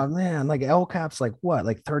 man. Oh, man. Like El Cap's like what?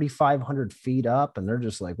 Like 3,500 feet up, and they're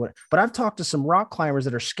just like, what? But I've talked to some rock climbers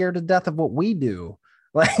that are scared to death of what we do.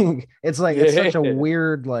 Like, it's like, it's such a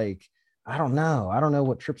weird, like, I don't know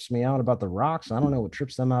what trips me out about the rocks. I don't know what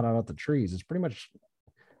trips them out about the trees. It's pretty much,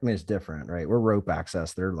 I mean, it's different, right? We're rope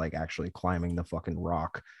access. They're like actually climbing the fucking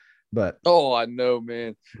rock. But I know,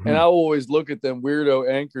 man. And I always look at them weirdo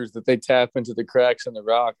anchors that they tap into the cracks in the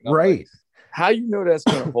rock. Right. Like, how that's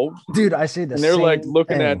gonna hold? Dude, I see this. And they're like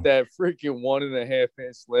looking at that freaking 1.5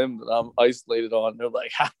 inch limb that I'm isolated on. They're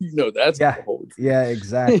like, how that's gonna hold? Yeah,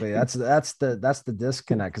 exactly. That's the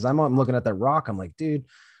disconnect. Cause I'm looking at that rock. I'm like, dude,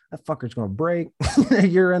 that fucker's gonna break.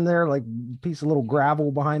 You're in there, like piece of little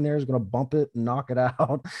gravel behind there is gonna bump it and knock it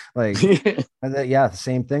out. Like, the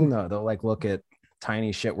same thing though. They'll like look at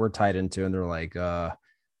tiny shit we're tied into, and they're like, "Are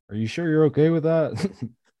you sure you're okay with that?"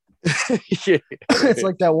 It's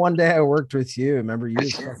like that one day I worked with you. Remember, you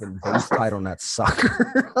was fucking base tied on that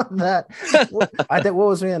sucker. I think what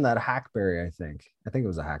was me in that hackberry? I think it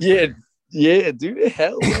was a hackberry. Yeah, dude, it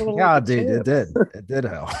held. Yeah, dude, it did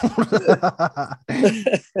help.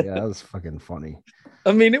 Yeah, that was fucking funny.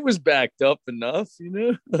 I mean, it was backed up enough,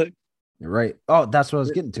 You're right. Oh, that's what I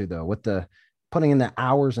was getting to though. With the putting in the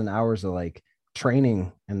hours and hours of like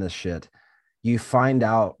training and this shit, you find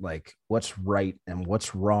out like what's right and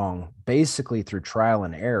what's wrong, basically through trial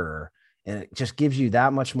and error, and it just gives you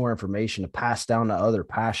that much more information to pass down to other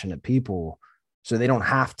passionate people. So they don't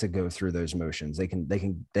have to go through those motions. They can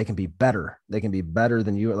be better. They can be better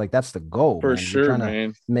than you. Like, that's the goal. For man. Sure, You're trying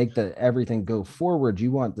man. to make everything go forward. You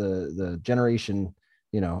want the generation,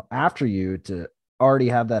 after you to already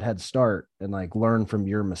have that head start and like learn from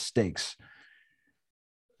your mistakes.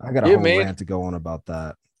 I got a whole rant to go on about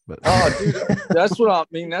that. But dude, that's what I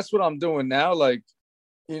mean. That's what I'm doing now. Like,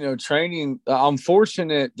 training. I'm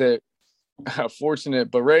fortunate,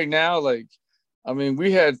 but right now, like, I mean,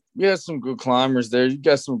 we had some good climbers there. You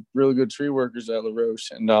got some really good tree workers at La Roche.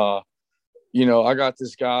 And, I got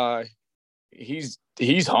this guy, he's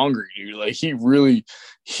hungry, dude. Like,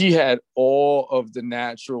 he had all of the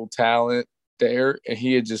natural talent there. And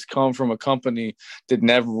he had just come from a company that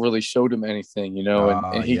never really showed him anything,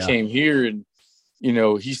 and he came here and,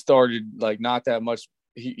 he started like not that much.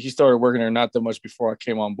 He started working there not that much before I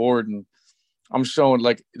came on board. And I'm showing,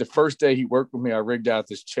 like, the first day he worked with me, I rigged out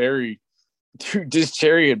this cherry. Dude, this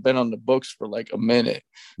cherry had been on the books for like a minute.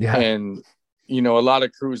 Yeah. And, a lot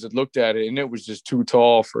of crews had looked at it and it was just too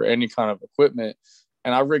tall for any kind of equipment.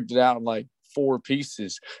 And I rigged it out in like 4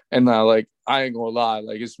 pieces. And I ain't gonna lie,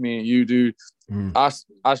 like, it's me and you, dude. I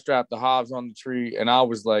strapped the hobs on the tree and I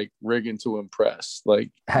was like rigging to impress,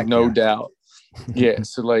 like, heck no yeah. doubt. Yeah.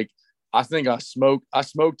 So like, I think I smoked I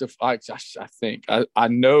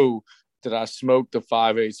know that I smoked the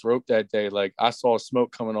 5/8 rope that day. Like I saw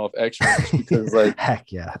smoke coming off extra because like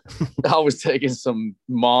heck yeah. I was taking some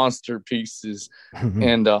monster pieces,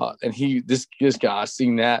 and this guy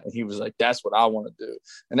seen that and he was like, "That's what I want to do,"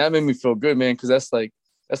 and that made me feel good, man, because that's like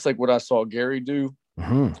what I saw Gary do,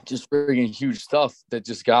 just bringing huge stuff that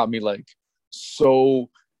just got me like so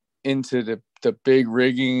into the big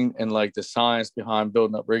rigging and like the science behind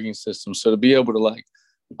building up rigging systems. So to be able to like,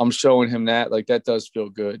 I'm showing him that, like that does feel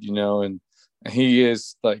good, you know, and he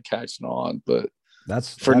is like catching on. But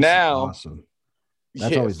that's now awesome.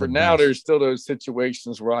 That's always for now. There's still those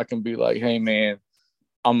situations where I can be like, hey man,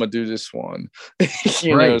 I'm gonna do this one,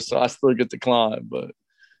 you know. So I still get to climb, but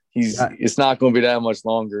it's not gonna be that much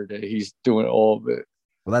longer that he's doing all of it.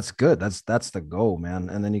 Well, that's good. That's the goal, man.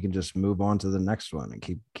 And then you can just move on to the next one and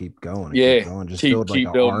keep going. Yeah, keep going. Just keep build like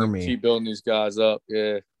an building, army. keep building these guys up.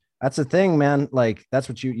 Yeah, that's the thing, man. Like that's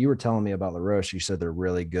what you were telling me about LaRoche. You said they're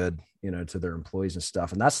really good, you know, to their employees and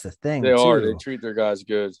stuff. And that's the thing. They are. They treat their guys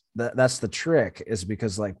good. That's the trick, is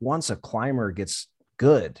because like once a climber gets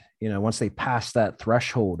good, you know, once they pass that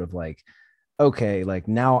threshold of like, okay, like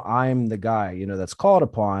now I'm the guy, you know, that's called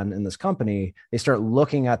upon in this company, they start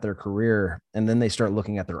looking at their career and then they start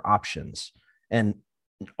looking at their options. And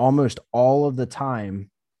almost all of the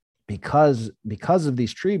time, because of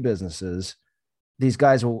these tree businesses, these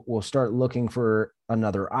guys will start looking for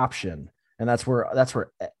another option. And that's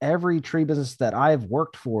where every tree business that I've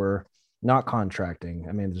worked for, not contracting,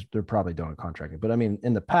 I mean, they're probably doing contracting, but I mean,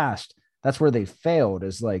 in the past, that's where they failed,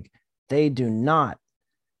 is like, they do not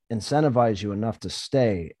incentivize you enough to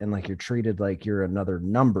stay, and like you're treated like you're another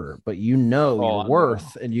number, but you know your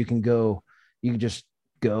worth, and you can just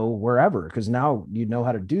go wherever, because now you know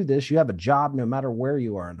how to do this. You have a job no matter where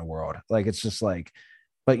you are in the world. Like it's just like,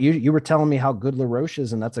 but you were telling me how good LaRoche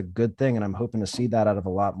is, and that's a good thing, and I'm hoping to see that out of a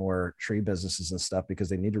lot more tree businesses and stuff, because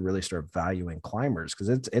they need to really start valuing climbers, because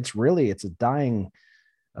it's a dying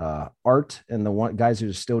art, and the guys who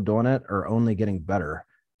are still doing it are only getting better,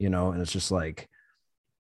 you know. And it's just like,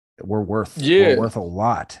 we're worth a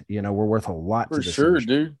lot, you know. We're worth a lot for sure,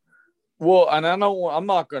 dude. Well, and I'm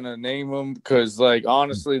not gonna name them because, like,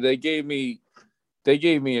 honestly, they gave me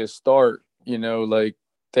a start. You know, like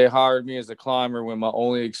they hired me as a climber when my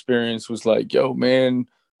only experience was like, yo, man,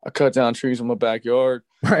 I cut down trees in my backyard.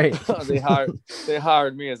 Right. they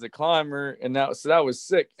hired me as a climber, and that was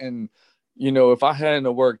sick. And you know, if I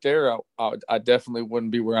hadn't worked there, I definitely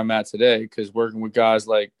wouldn't be where I'm at today. Because working with guys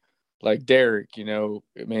like Derek, you know,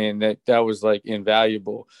 man, that was like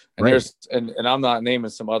invaluable. And there's and I'm not naming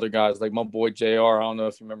some other guys like my boy JR. I don't know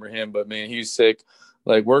if you remember him, but man, he's sick.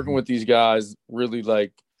 Like working with these guys really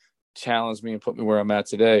like challenged me and put me where I'm at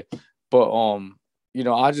today. But you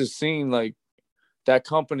know, I just seen like that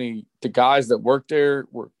company, the guys that worked there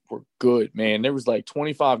were good, man. There was like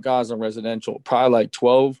 25 guys on residential, probably like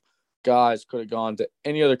 12 guys could have gone to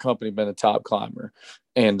any other company, been a top climber.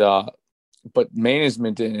 And but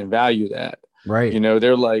management didn't value that. Right. You know,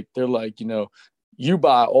 they're like, you know, you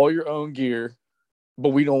buy all your own gear, but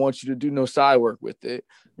we don't want you to do no side work with it.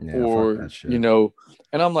 Yeah, or, you know,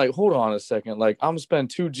 and I'm like, hold on a second. Like, I'm spend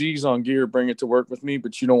 2 G's on gear, bring it to work with me,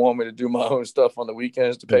 but you don't want me to do my own stuff on the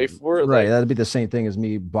weekends to pay for it. Right. Like, that'd be the same thing as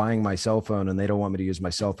me buying my cell phone and they don't want me to use my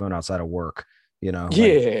cell phone outside of work. You know,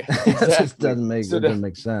 yeah, like, exactly. doesn't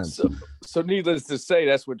make sense. So needless to say,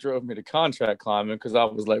 that's what drove me to contract climbing, because I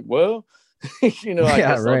was like, well, you know, I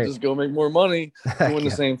guess I'll just go make more money doing the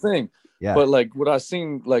same thing. Yeah. But like what I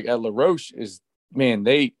seen like at LaRoche is, man,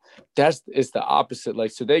 it's the opposite. Like,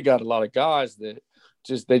 so they got a lot of guys that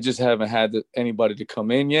they just haven't had anybody to come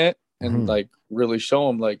in yet and like really show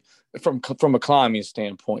them, like from a climbing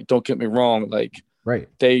standpoint. Don't get me wrong, like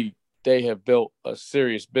they have built a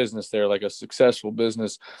serious business there, like a successful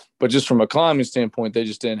business, but just from a climbing standpoint, they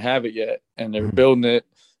just didn't have it yet, and they were building it.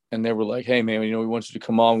 And they were like, hey, man, you know, we want you to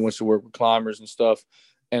come on. We want you to work with climbers and stuff.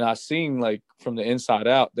 And I seen, like, from the inside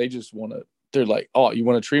out, they just want to – they're like, oh, you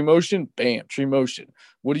want a tree motion? Bam, tree motion.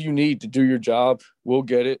 What do you need to do your job? We'll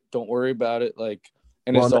get it. Don't worry about it. Like,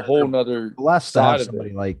 and it's a whole nother side of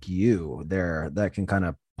somebody like you there that can kind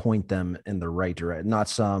of point them in the right direction, not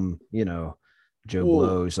some, you know, Joe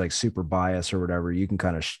Blow's, like, super bias or whatever. You can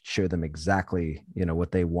kind of show them exactly, you know,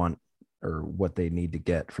 what they want or what they need to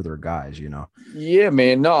get for their guys, you know? Yeah,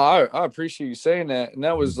 man. No, I appreciate you saying that. And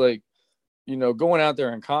that was like, you know, going out there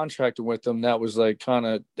and contracting with them, that was like kind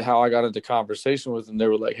of how I got into conversation with them. They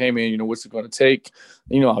were like, hey man, you know, what's it going to take?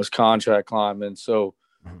 You know, I was contract climbing. So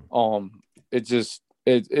it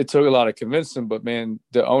took a lot of convincing, but man,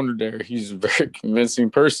 the owner there, he's a very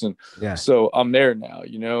convincing person. Yeah. So I'm there now,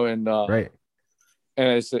 you know, and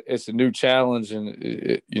and it's a new challenge,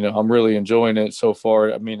 and I'm really enjoying it so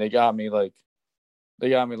far. I mean, they got me like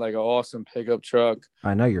an awesome pickup truck.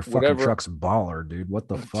 I know your fucking Whatever, truck's baller, dude. What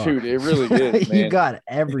the fuck? dude, it really is, You man. got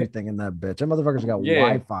everything in that bitch. That motherfucker's got Yeah,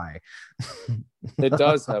 Wi-Fi. it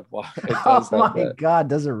does have it Oh does have my that. god,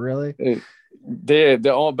 does it really?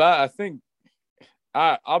 They're all about. I think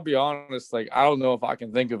I'll be honest. Like, I don't know if I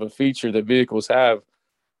can think of a feature that vehicles have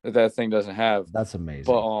that thing doesn't have. That's amazing.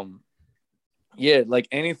 But yeah, like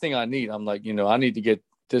anything I need, I'm like, I need to get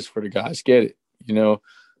this for the guys. Get it.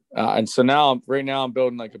 And so right now I'm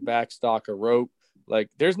building like a backstock of rope. Like,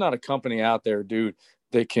 there's not a company out there, dude,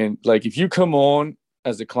 that can, like, if you come on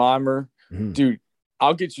as a climber, dude,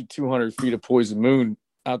 I'll get you 200 feet of Poison Moon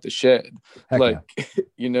out the shed. Heck like,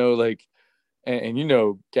 yeah. like, and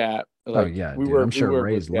Gap. Like, oh yeah, dude. I'm sure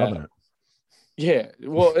Ray's loving it. Yeah,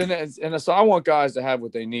 well, and so I want guys to have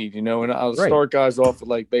what they need, and I'll Right. start guys off with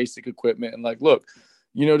like basic equipment, and like, look,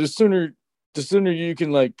 the sooner you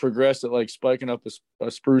can like progress at like spiking up a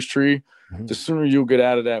spruce tree, the sooner you'll get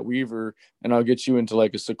out of that weaver, and I'll get you into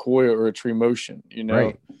like a sequoia or a tree motion,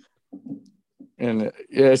 Right. And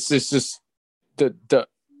yeah, it's just the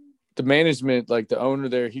management, like the owner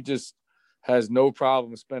there, he just has no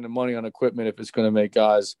problem spending money on equipment if it's going to make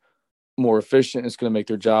guys more efficient. It's going to make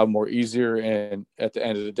their job more easier, and at the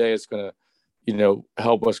end of the day, it's going to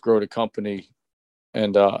help us grow the company,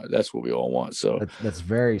 and that's what we all want. So that's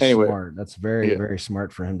very smart. That's very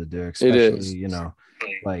smart for him to do, especially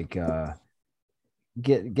like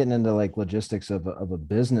getting into like logistics of a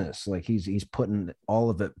business. Like he's putting all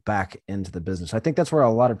of it back into the business. I think that's where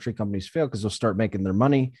a lot of tree companies fail, because they'll start making their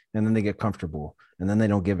money and then they get comfortable and then they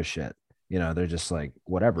don't give a shit. They're just like,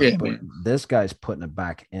 whatever. Yeah, but man, this guy's putting it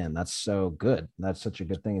back in. That's so good. That's such a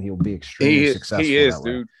good thing. And he'll be extremely successful. He is,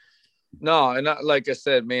 dude. No, and like I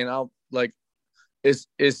said, man,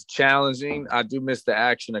 it's challenging. I do miss the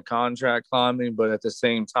action of contract climbing, but at the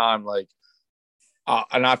same time, like,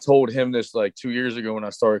 and I told him this like 2 years ago when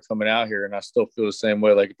I started coming out here, and I still feel the same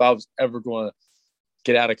way. Like, if I was ever going to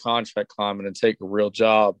get out of contract climbing and take a real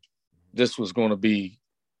job, this was going to be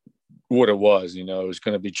what it was. It was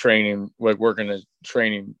going to be training, like working as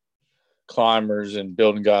training climbers and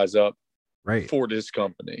building guys up for this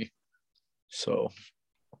company. So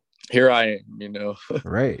here I am,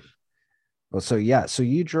 Right. Well, so yeah, so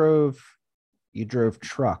you drove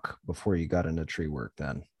truck before you got into tree work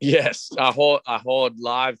then? Yes, I hauled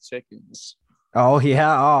live chickens. Oh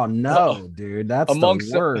yeah. Oh no, dude, that's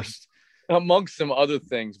the worst. Amongst some other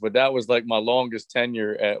things, but that was like my longest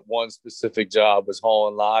tenure at one specific job, was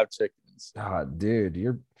hauling live chickens.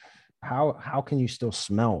 Dude, how can you still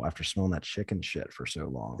smell after smelling that chicken shit for so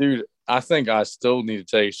long? Dude, I think I still need to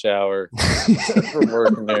take a shower for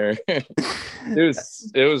working there. It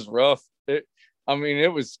was rough. It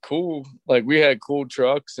was cool. Like, we had cool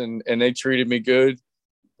trucks and they treated me good.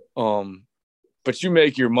 But you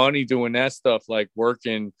make your money doing that stuff, like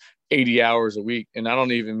working 80 hours a week. And I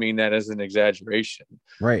don't even mean that as an exaggeration.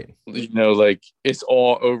 Right. Like, it's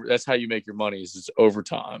all over. That's how you make your money, is it's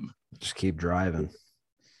overtime. Just keep driving.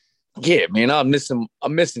 Yeah, man, I'm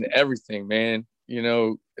missing everything, man.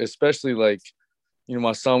 Especially like,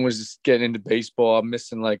 my son was just getting into baseball. I'm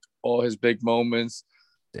missing like all his big moments.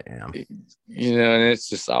 Damn. And it's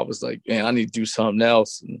just, I was like, man, I need to do something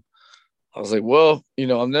else. And I was like, well,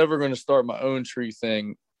 I'm never going to start my own tree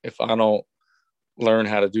thing if I don't learn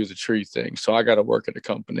how to do the tree thing. So I got to work at a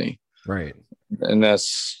company. Right. And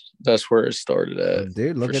that's where it started at.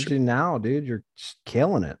 Dude, look at you now, dude. You're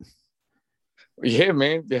killing it. Yeah,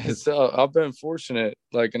 man. I've been fortunate.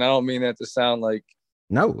 Like, and I don't mean that to sound like.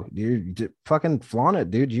 No, you fucking flaunt it,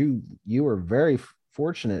 dude. You were very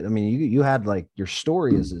fortunate. I mean, you had, like, your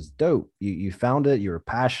story is dope. You found it. You were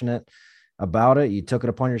passionate about it. You took it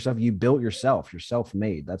upon yourself. You built yourself. You're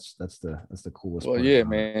self-made. That's the coolest part. Well, yeah,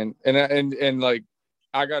 man. And like,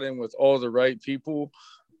 I got in with all the right people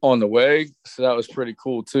on the way, so that was pretty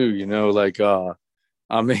cool too. Like,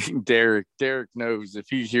 I mean, Derek knows, if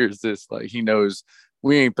he hears this, like, he knows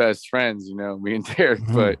we ain't best friends, me and Derek,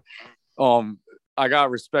 but I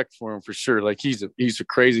got respect for him for sure. Like, he's a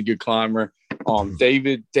crazy good climber.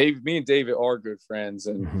 David, me and David are good friends,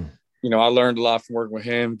 and I learned a lot from working with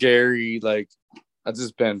him. Gary, like, I've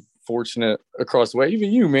just been fortunate across the way.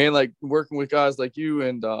 Even you, man, like, working with guys like you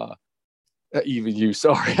and even you.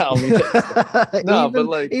 Sorry, I don't mean that. No, but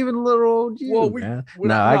like, even little old you. Well,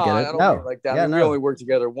 I get it. I don't mean like that. Yeah, we only worked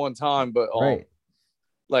together one time, but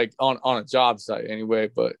like on a job site anyway.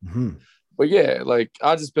 But but yeah, like,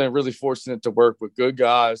 I've just been really fortunate to work with good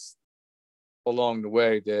guys along the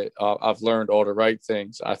way that I've learned all the right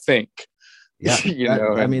things, I think. Yeah,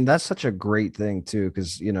 I And mean that's such a great thing too,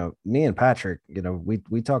 because me and Patrick,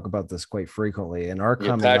 we talk about this quite frequently, and our yeah,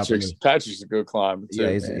 coming up. I mean, Patrick's a good climber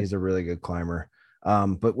yeah, too, man. he's a really good climber.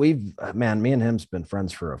 But me and him's been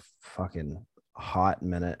friends for a fucking hot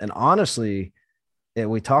minute, and honestly,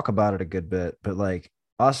 we talk about it a good bit, but like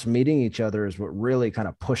us meeting each other is what really kind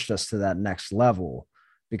of pushed us to that next level,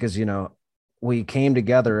 because we came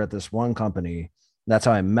together at this one company. That's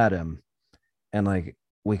how I met him, and like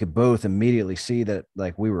we could both immediately see that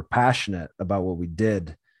like we were passionate about what we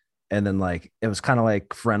did, and then like it was kind of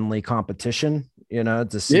like friendly competition,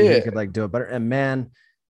 to see who Yeah, could like do it better. And man,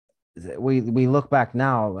 we look back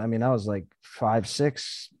now. I mean, that was like 5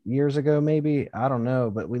 6 years ago, maybe, I don't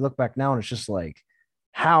know, but we look back now and it's just like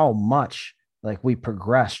how much like we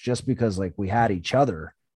progressed just because like we had each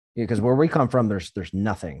other. Because where we come from, there's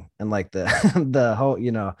nothing, and like the the whole,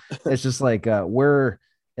 it's just like we're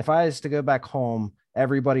if I was to go back home,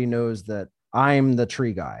 everybody knows that I'm the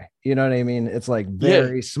tree guy. You know what I mean? It's like yeah.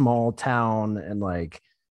 very small town, and like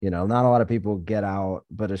not a lot of people get out,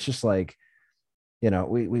 but it's just like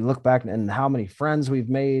we look back and how many friends we've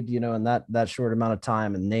made, in that short amount of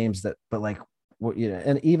time, and names that, but like,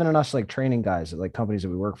 and even in us, like training guys at like companies that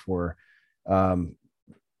we work for, um,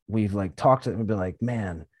 we've like talked to them and been like,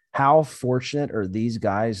 man, how fortunate are these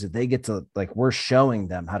guys that they get to like, we're showing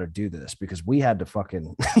them how to do this, because we had to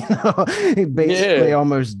fucking, basically Yeah,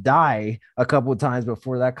 almost die a couple of times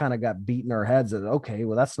before that kind of got beat in our heads that, okay,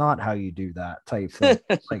 well, that's not how you do that type thing.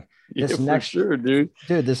 Like yeah, this for next sure, dude.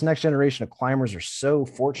 dude, this next generation of climbers are so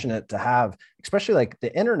fortunate to have, especially like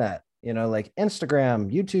the internet, like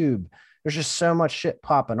Instagram, YouTube. There's just so much shit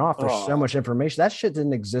popping off. There's so Oh, much information. That shit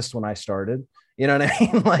didn't exist when I started. You know what I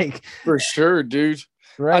mean? Like, for sure, dude.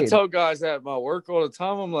 I right, tell guys at my work all the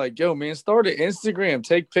time, I'm like, yo, man, start an Instagram.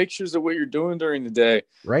 Take pictures of what you're doing during the day.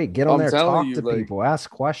 right. Get on I'm there, telling talk you, to like, people, ask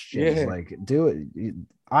questions, yeah. like do it.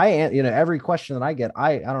 Every question that I get,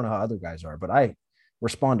 I don't know how other guys are, but I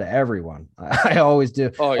respond to everyone. I always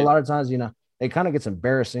do. Oh, A yeah. lot of times, it kind of gets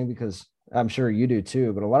embarrassing, because I'm sure you do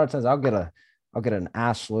too, but a lot of times I'll get an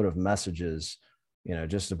ass load of messages,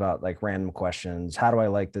 just about like random questions. How do I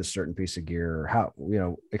like this certain piece of gear? Or how,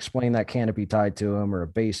 explain that canopy tie to them, or a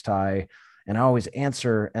base tie. And I always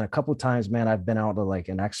answer. And a couple of times, man, I've been out to like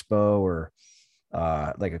an expo or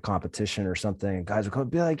like a competition or something. Guys will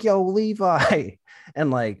be like, yo, Levi.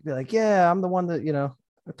 And like, be like, yeah, I'm the one that,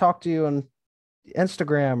 I talk to you on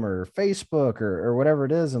Instagram or Facebook or whatever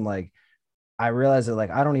it is. And like, I realized that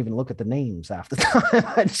like I don't even look at the names half the time.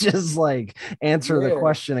 I just like answer the Yeah.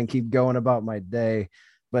 question and keep going about my day.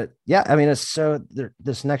 But yeah, I mean,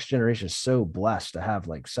 this next generation is so blessed to have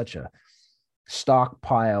like such a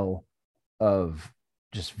stockpile of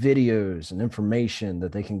just videos and information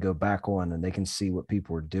that they can go back on, and they can see what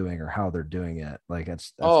people are doing or how they're doing it. Like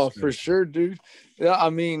Oh, that's for sure, dude. Yeah, I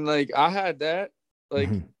mean, like I had that. Like,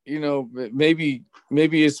 Mhm.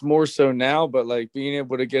 maybe it's more so now, but like being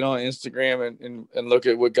able to get on Instagram and look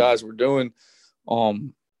at what guys were doing,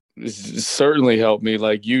 um, certainly helped me.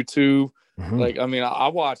 Like YouTube, Mhm. like I mean, I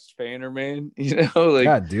watched Fanner, man. Like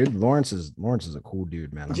Yeah, dude, Lawrence is a cool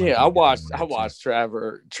dude, man. I'm not yeah, gonna give him I that too. watched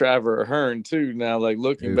Trevor Hearn too. Now, like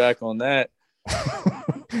looking Oof. back on that,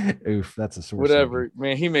 Oof, that's a sore subject. whatever,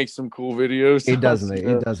 man, he makes some cool videos. He does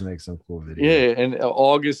make some cool videos. Yeah, and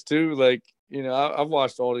August too. Like I've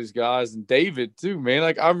watched all these guys and David too, man.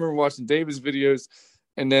 Like I remember watching David's videos,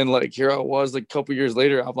 and then like here I was, like a couple years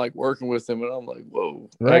later, I'm like working with him, and I'm like, whoa.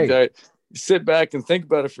 Like Right. I sit back and think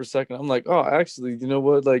about it for a second. I'm like, oh, actually, you know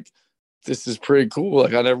what? Like this is pretty cool.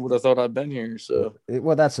 Like I never would have thought I'd been here. So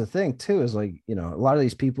Well, that's the thing too, is like, a lot of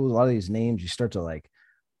these people, a lot of these names you start to like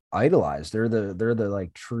idolize. They're the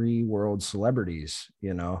like tree world celebrities.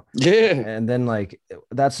 yeah, And then like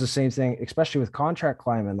that's the same thing, especially with contract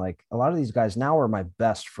climbing. Like a lot of these guys now are my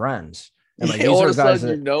best friends. And like yeah. these All of are a guys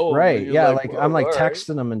sudden, that, and right. you're Yeah, like, like I'm whoa, like all right,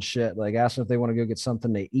 texting them and shit, like asking if they want to go get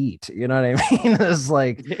something to eat. You know what I mean? It's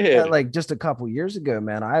yeah, like just a couple years ago,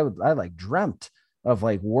 man, I like dreamt of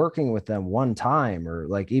like working with them one time, or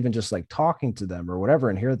like even just like talking to them or whatever.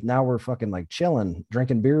 And here now we're fucking like chilling,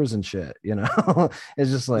 drinking beers and shit. It's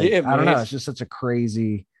just like, yeah, I don't man, know. It's just such a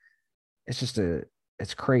crazy, it's just a,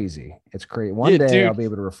 it's crazy. It's crazy. One yeah, day I'll dude. be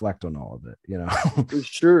able to reflect on all of it. For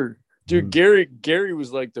sure. Dude, Mhm. Gary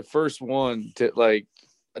was like the first one to like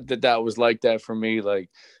that was like that for me. Like,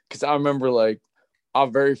 cause I remember like I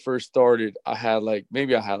very first started,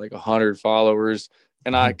 maybe I had like 100 followers,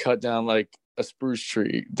 and I Mhm. cut down like a spruce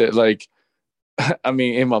tree that like I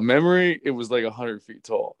mean in my memory it was like 100 feet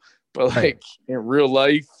tall. But Right. like in real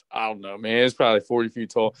life, I don't know, man. It's probably 40 feet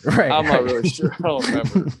tall. Right. I'm not Right. really sure. I don't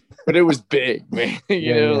remember. But it was big, man. Yeah.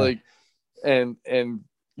 Yeah. Like and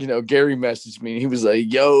Gary messaged me and he was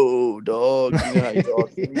like, yo, dog, you know how you talk.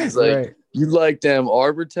 He's like, Right. you like them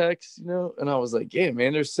Arbortex, And I was like, yeah,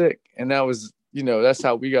 man, they're sick. And that was, that's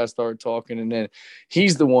how we got started talking. And then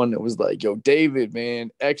he's the one that was like, yo, David, man,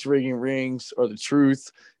 X-rigging rings are the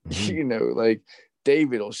truth. Like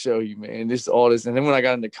David will show you, man, this, all this. And then when I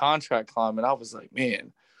got into contract climbing, I was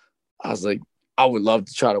like, I would love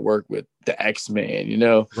to try to work with the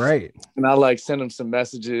X-Man, Right. And I sent him some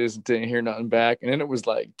messages and didn't hear nothing back. And then it was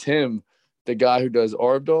like Tim, the guy who does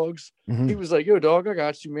Arb Dogs. He was like, yo, dog, I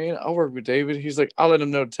got you, man. I'll work with David. He's like, I'll let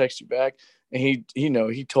him know to text you back. And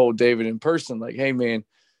he told David in person, like, hey, man,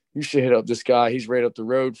 you should hit up this guy. He's right up the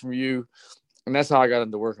road from you. And that's how I got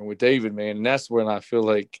into working with David, man. And that's when I feel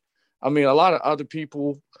like, a lot of other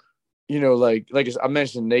people, like I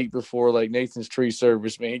mentioned Nate before, like Nathan's Tree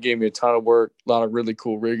Service, man, he gave me a ton of work, a lot of really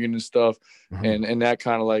cool rigging and stuff. And that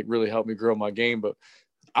kind of like really helped me grow my game. But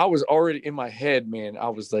I was already in my head, man. I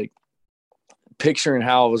was like picturing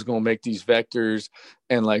how I was going to make these vectors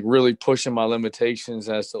and like really pushing my limitations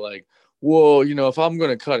as to like, well, if I'm going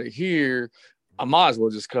to cut it here, I might as well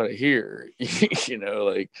just cut it here.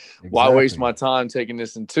 Why waste my time taking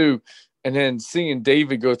this in two? And then seeing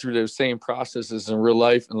David go through those same processes in real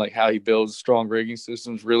life and like how he builds strong rigging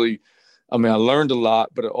systems really, I learned a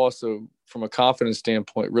lot, but it also from a confidence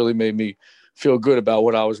standpoint really made me feel good about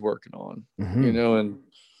what I was working on,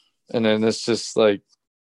 and then it's just like,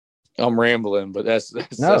 I'm rambling, but that's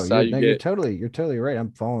how you get. You're totally right.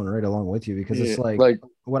 I'm following right along with you because it's like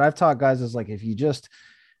what I've taught guys is like, if you just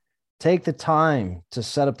take the time to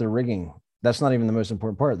set up the rigging, that's not even the most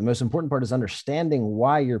important part. The most important part is understanding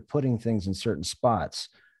why you're putting things in certain spots,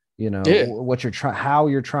 what how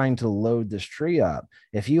you're trying to load this tree up.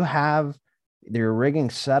 If you have your rigging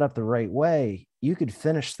set up the right way, you could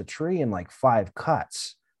finish the tree in like 5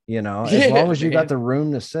 cuts. As long as you got the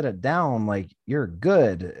room to sit it down, like you're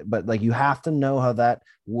good. But like you have to know how that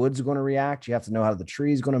wood's going to react. You have to know how the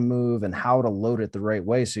tree's going to move and how to load it the right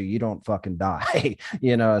way so you don't fucking die.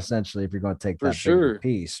 Essentially, if you're going to take that bigger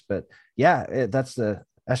piece. But yeah, it's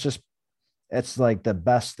like the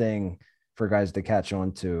best thing for guys to catch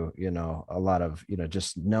on to. A lot of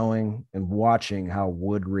just knowing and watching how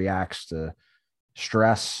wood reacts to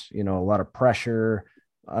stress. A lot of pressure,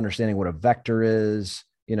 understanding what a vector is.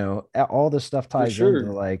 All this stuff ties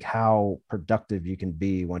into like how productive you can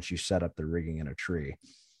be once you set up the rigging in a tree.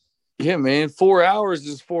 Yeah, man. 4 hours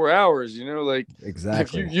is 4 hours, like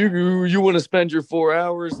exactly. If you want to spend your 4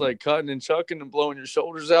 hours like cutting and chucking and blowing your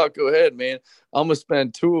shoulders out, go ahead, man. I'm going to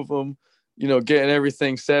spend 2 of them, getting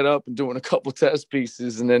everything set up and doing a couple test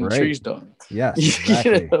pieces and then the tree's done. Yes,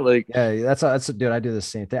 exactly. That's dude, I do the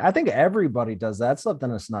same thing. I think everybody does that. Something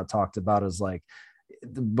that's not talked about is like,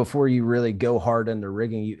 before you really go hard into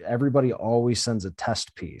rigging, everybody always sends a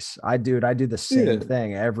test piece. I do the same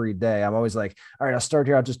thing every day. I'm always like, all right, I'll start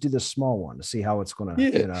here. I'll just do this small one to see how it's going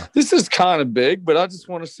to, This is kind of big, but I just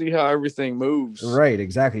want to see how everything moves. Right.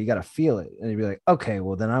 Exactly. You got to feel it. And you'd be like, okay,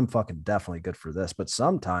 well then I'm fucking definitely good for this. But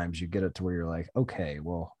sometimes you get it to where you're like, okay,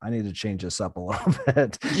 well I need to change this up a little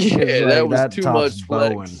bit. Yeah. That was too much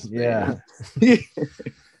flex. Yeah.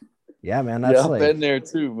 Yeah, man. I've been there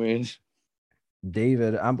too, man.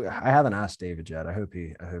 David, I haven't asked David yet. I hope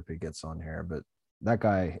he gets on here, but that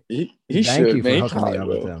guy, he thank should, you for man. hooking me up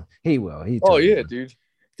with him. He will.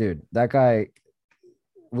 Dude, that guy,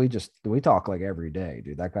 we talk like every day,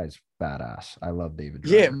 dude. That guy's badass. I love David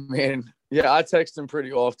Driver. Yeah, man. Yeah, I text him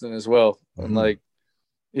pretty often as well. And like,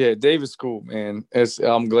 yeah, David's cool, man.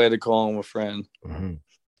 I'm glad to call him a friend.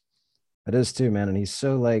 It is too, man. And he's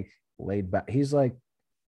so like laid back. He's like,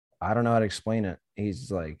 I don't know how to explain it.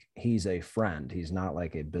 He's a friend. He's not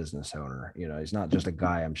like a business owner. He's not just a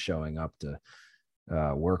guy I'm showing up to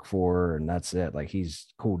work for and that's it. Like he's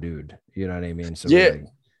a cool dude. You know what I mean? So like,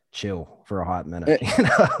 chill for a hot minute.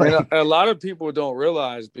 And a lot of people don't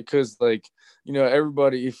realize because like,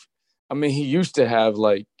 everybody, he used to have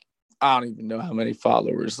like, I don't even know how many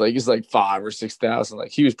followers. Like it's like 5,000 or 6,000.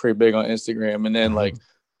 Like he was pretty big on Instagram. And then like,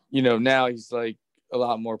 now he's like a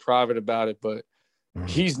lot more private about it, but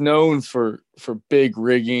he's known for big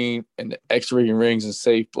rigging and X-rigging rings and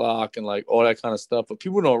safe block and like all that kind of stuff. But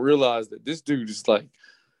people don't realize that this dude is like,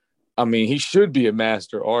 he should be a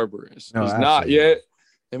master arborist. He's not yet.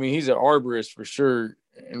 He's an arborist for sure.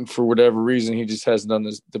 And for whatever reason, he just hasn't done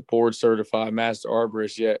the board certified master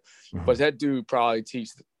arborist yet. But that dude probably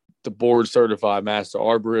teach the board certified master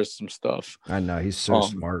arborist some stuff. I know. He's so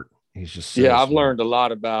smart. He's just I've learned a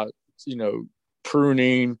lot about,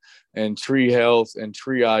 pruning and tree health and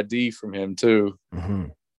tree ID from him too.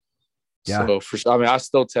 Yeah. So I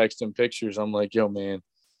still text him pictures. I'm like, yo, man,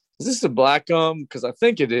 is this a black gum? Because I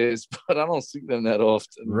think it is, but I don't see them that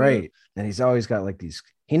often. Right. And he's always got like these,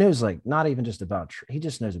 he knows like not even just about, he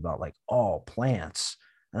just knows about like all plants.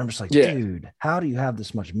 And I'm just like, Yeah. dude, how do you have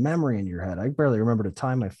this much memory in your head? I barely remember to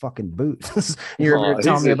tie my fucking boots. You're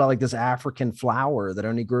telling me about like this African flower that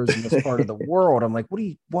only grows in this part of the world. I'm like,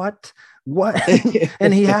 what?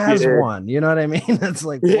 And he has one. You know what I mean? It's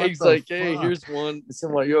like, he's like, hey, here's one. It's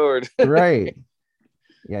in my yard. Right.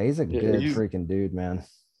 Yeah, he's a good freaking dude, man.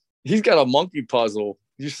 He's got a monkey puzzle.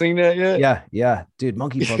 You seen that yet? Yeah. Dude,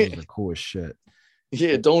 monkey puzzles are cool as shit.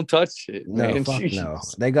 Yeah, don't touch it, man. No, fuck no.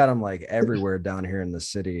 They got them like everywhere down here in the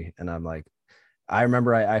city. And I'm like, I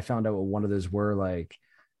remember I found out what one of those were like,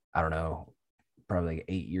 I don't know, probably like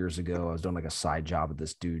 8 years ago. I was doing like a side job at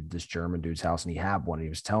this German dude's house, and he had one. And he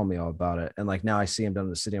was telling me all about it. And like now I see him down in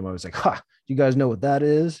the city. I'm always like, you guys know what that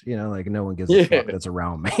is? You know, like no one gives a fuck that's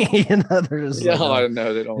around me. You know, they're just like, I don't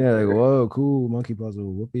know. They don't. Yeah, like, whoa, cool monkey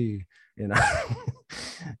puzzle, whoopee. You know,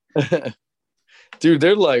 dude,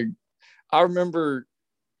 they're like, I remember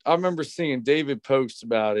seeing David post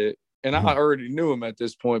about it, and I already knew him at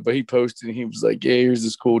this point, but he posted and he was like, yeah, here's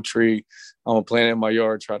this cool tree. I'm gonna plant it in my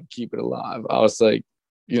yard, try to keep it alive. I was like,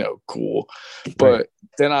 cool. But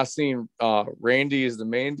then I seen Randy is the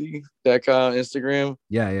Mandy, that guy on Instagram.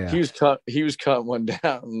 Yeah. He was cutting one down,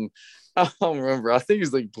 and I don't remember. I think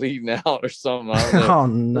he's like bleeding out or something. I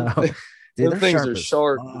don't know. Oh no. Dude, the things are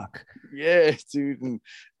sharp. Fuck. Yeah, dude. And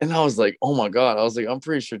I was like, oh my God. I was like, I'm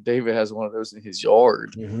pretty sure David has one of those in his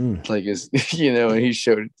yard. Like it's, and he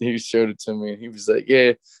showed it to me, and he was like,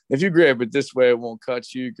 yeah, if you grab it this way, it won't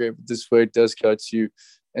cut you. Grab it this way, it does cut you.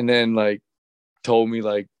 And then like told me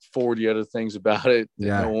like 40 other things about it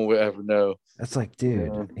that no one would ever know. That's like,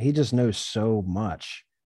 dude, he just knows so much.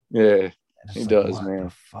 Yeah. He does, what man. The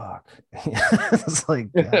fuck. It's like,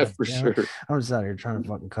 yeah, for sure. I'm just out here trying to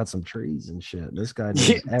fucking cut some trees and shit. This guy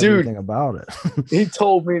knows everything about it. He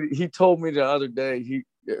told me the other day.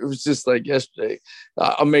 It was just like yesterday.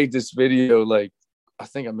 I made this video, like I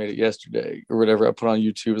think I made it yesterday or whatever. I put on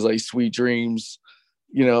YouTube. It was like Sweet Dreams.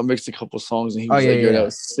 I mixed a couple songs, and he was that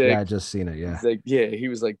was sick. Yeah, I just seen it. Yeah. He's like, he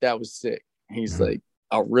was like, that was sick. He's like,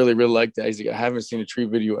 I really, really like that. He's like, I haven't seen a tree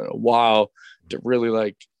video in a while that really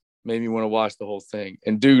like made me want to watch the whole thing.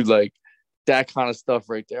 And dude, like that kind of stuff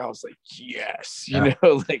right there, I was like, yes,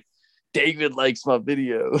 like David likes my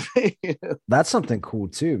video. That's something cool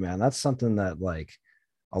too, man. That's something that like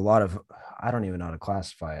a lot of, I don't even know how to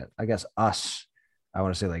classify it. I guess us, I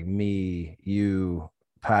want to say like me, you,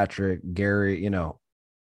 Patrick, Gary,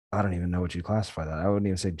 I don't even know what you classify that. I wouldn't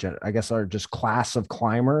even say, I guess our just class of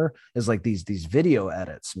climber is like these video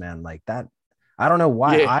edits, man, like that. I don't know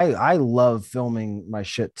why. Yeah. I love filming my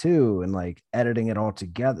shit too, and like editing it all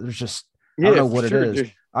together. There's just, I don't know what it is.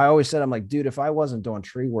 Dude. I always said, I'm like, dude, if I wasn't doing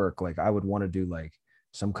tree work, like I would want to do like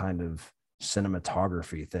some kind of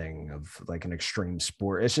cinematography thing of like an extreme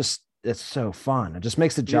sport. It's so fun. It just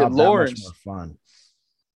makes the job that much more fun.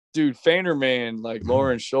 Dude, Feinerman, like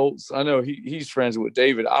Lawrence Schultz, I know he's friends with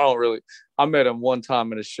David. I met him one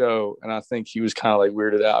time at a show, and I think he was kind of like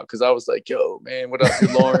weirded out because I was like, yo, man, what up,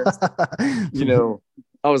 dude, Lawrence?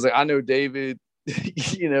 I was like, I know David,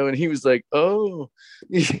 and he was like, oh.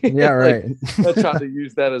 Yeah, right. I tried to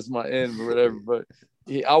use that as my end or whatever, but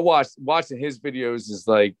watching his videos is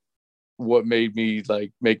like what made me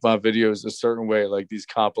like make my videos a certain way, like these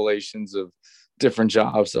compilations of different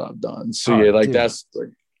jobs that I've done. So dude. That's like,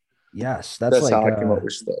 yes, that's like how I came up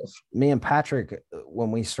with stuff. Me and Patrick, when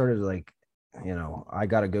we started, like, I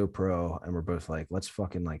got a GoPro, and we're both like, let's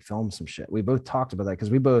fucking like film some shit. We both talked about that because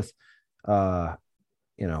we both,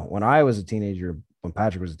 when I was a teenager, when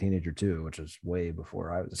Patrick was a teenager too, which was way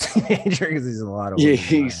before I was a teenager because he's a lot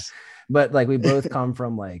older. But like we both come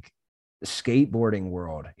from like the skateboarding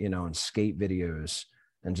world, and skate videos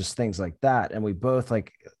and just things like that. And we both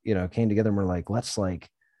like, came together and we're like, let's like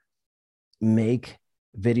make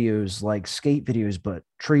videos like skate videos but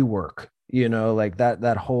tree work, like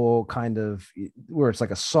that whole kind of where it's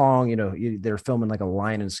like a song, they're filming like a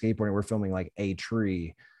line in skateboarding, we're filming like a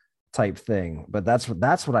tree type thing. But that's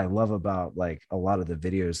what I love about like a lot of the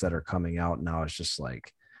videos that are coming out now. It's just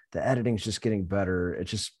like the editing's just getting better.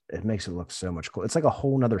 It makes it look so much cool. It's like a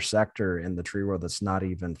whole nother sector in the tree world that's not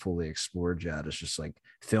even fully explored yet. It's just like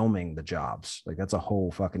filming the jobs, like that's a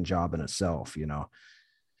whole fucking job in itself.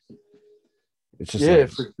 It's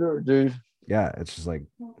just for sure, dude. Yeah, it's just like,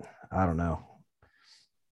 I don't know.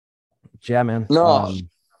 Yeah, man. No,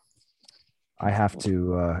 I have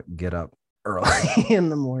to get up early in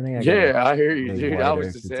the morning. I hear you, dude. I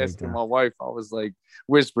was just asking my wife. I was like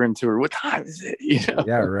whispering to her, "What time is it?"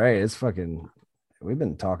 Yeah, right. It's fucking. We've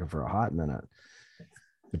been talking for a hot minute,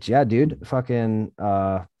 but yeah, dude. Fucking.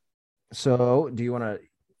 So do you want to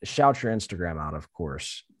shout your Instagram out, of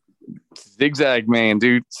course? Zigzag Man,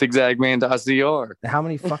 dude. Zigzagman.cr. How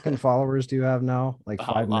many fucking followers do you have now? Like A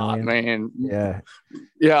 5 lot, million? man. Yeah.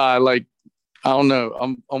 Yeah, I don't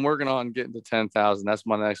know. I'm working on getting to 10,000. That's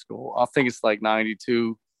my next goal. I think it's like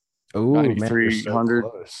 92, Oh man, you're so 9,300.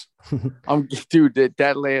 close. Dude,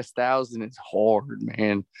 that last 1,000 is hard,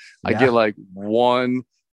 man. I get Yeah. like one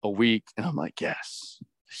a week, and I'm like, yes,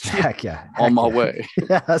 Heck yeah. on Heck my yeah. way.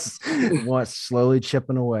 Yes. What slowly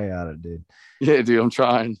chipping away at it, dude. Yeah, dude, I'm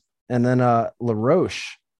trying. And then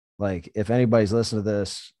LaRoche, like if anybody's listening to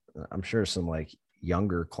this, I'm sure some like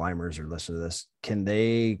younger climbers are listening to this.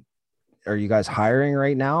 Are you guys hiring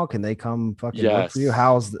right now? Can they come fucking work for you?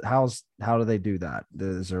 Yes. How do they do that?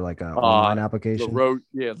 Is there like an Uh, online application? LaRoche,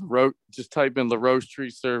 yeah, LaRoche. Just type in LaRoche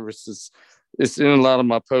Tree Services. It's in a lot of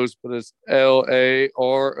my posts, but it's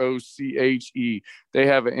LaRoche. They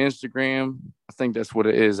have an Instagram. I think that's what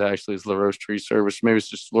it is. Actually, it's LaRoche Tree Service. Maybe it's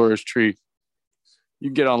just LaRoche Tree. You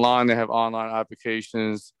can get online. They have online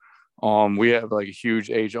applications. We have like a huge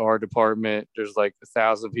HR department. There's like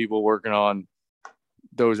 1,000 people working on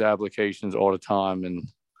those applications all the time, and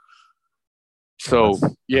Oh, so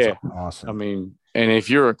that's yeah. I awesome. mean, and if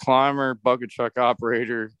you're a climber, bucket truck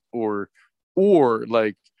operator, or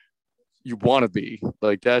like you want to be,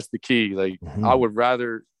 like that's the key. Like I Mhm. would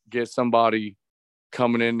rather get somebody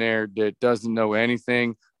coming in there that doesn't know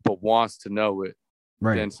anything but wants to know it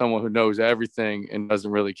Right. than someone who knows everything and doesn't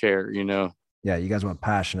really care, you know? Yeah, you guys want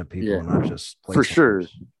passionate people, Yeah, not just for sure.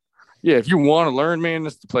 placeholders. Yeah, if you want to learn, man,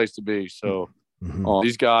 that's the place to be. So Mhm.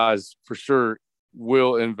 these guys for sure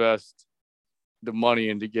will invest the money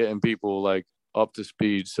into getting people like up to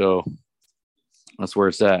speed. So that's where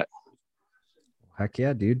it's at. Heck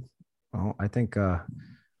yeah, dude. Well, I think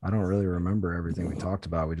I don't really remember everything we talked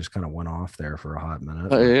about. We just kind of went off there for a hot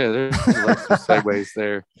minute. Yeah, there's like some segues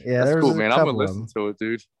there. Yeah, That's there's cool, a man. I'm gonna couple of listen them. to it,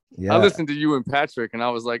 dude. I Yeah. listened to you and Patrick, and I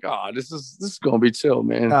was like, "Oh, this is gonna be chill,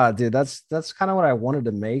 man." Dude, that's kind of what I wanted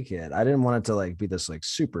to make it. I didn't want it to like be this like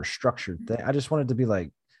super structured thing. I just wanted to be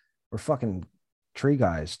like we're fucking tree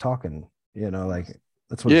guys talking, like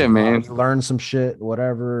that's what it's Yeah, about. man. You learn some shit,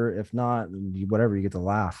 whatever. If not, whatever, you get to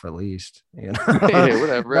laugh at least. Yeah,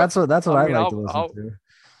 whatever. That's what I I mean, like to listen to.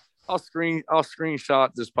 I'll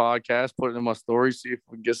screenshot this podcast, put it in my story, see if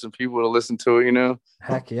we can get some people to listen to it. You know?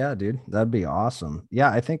 Heck yeah, dude. That'd be awesome. Yeah,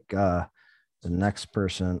 I think the next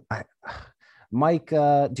person I Mike,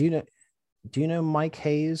 do you know Mike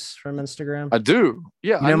Hayes from Instagram? I do.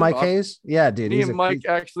 Yeah, You I know know. Mike Hayes? Yeah, dude. Me and Mike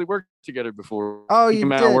actually worked together before. Oh, He you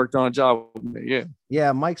came out and did. worked on a job with me. Yeah.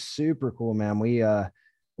 Yeah, Mike's super cool, man.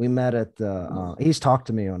 We met at the he's talked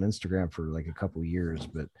to me on Instagram for like a couple years,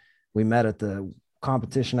 but we met at the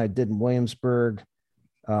competition I did in Williamsburg.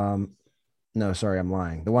 Um, no, sorry, I'm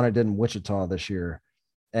lying. The one I did in Wichita this year.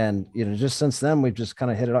 And just since then we've just kind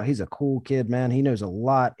of hit it off. He's a cool kid, man. He knows a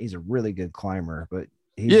lot. He's a really good climber, but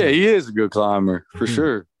he's Yeah, like he is a good climber for mhm.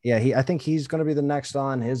 sure. Yeah, I think he's gonna be the next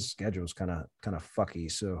on. His schedule's kind of fucky,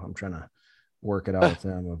 so I'm trying to work it out with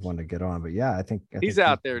him of when to get on. But yeah, I think He's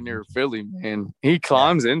out there near Philly, man. He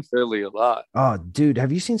climbs in Philly a lot. Oh, dude,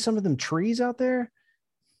 have you seen some of them trees out there?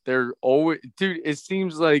 They're always, dude. It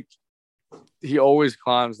seems like he always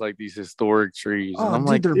climbs like these historic trees, and Oh, I'm dude,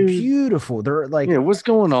 like, they're dude, beautiful. They're like, yeah, what's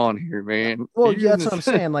going on here, man? well, You're yeah, in that's what I'm this.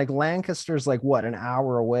 saying. Like Lancaster's like what, an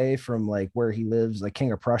hour away from like where he lives, like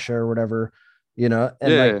King of Prussia or whatever, and like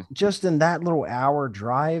Yeah, just in that little hour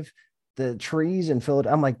drive, the trees in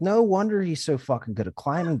Philadelphia. I'm like, no wonder he's so fucking good at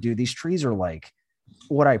climbing, dude. These trees are like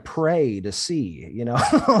what I pray to see,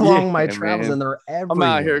 along my yeah, travels, and man. they're I'm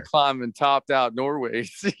out here everywhere. climbing topped out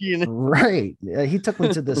Norways. You know, Right. He took me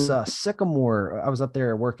to this sycamore. I was up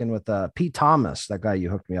there working with Pete Thomas, that guy you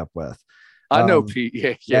hooked me up with. I know Um, Pete.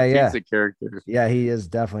 Yeah, yeah, yeah, Pete's yeah. a character. Yeah, he is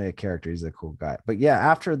definitely a character. He's a cool guy. But yeah,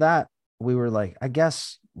 after that, we were like, I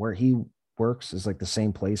guess where he works is like the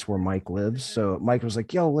same place where Mike lives. So Mike was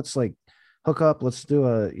like, yo, let's like hook up, let's do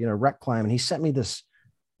a rec climb. And he sent me these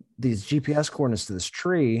GPS coordinates to this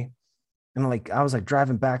tree. And like I was like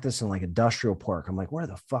driving back this in like industrial park. I'm like, where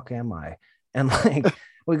the fuck am I? And like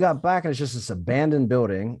we got back and it's just this abandoned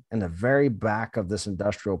building in the very back of this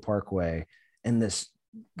industrial parkway. And this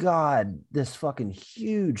fucking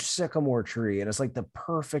huge sycamore tree. And it's like the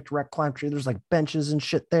perfect rec climb tree. There's like benches and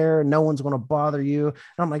shit there. No one's gonna bother you. And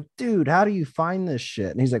I'm like, dude, how do you find this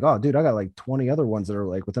shit? And he's like, oh, dude, I got like 20 other ones that are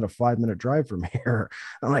like within a 5-minute drive from here.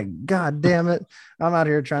 I'm like, God damn it. I'm out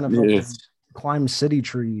here trying to Yeah, fucking climb city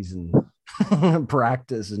trees and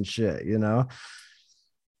practice and shit.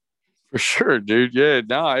 for sure, dude. Yeah,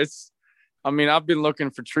 no, it's. I mean, I've been looking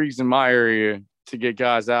for trees in my area to get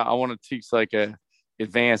guys out. I want to teach like a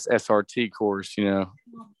advanced SRT course, for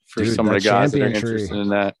Dude, some of that the guys that are champion tree. interested in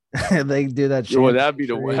that. They do that. Yeah, well,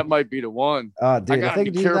 Tree. that might be the one. Dude, I if gotta they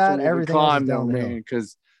be do careful that, with the everything else is climb though, downhill. man,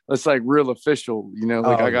 because it's like real official, like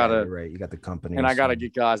Oh, I gotta, you're right. You got the company, and I gotta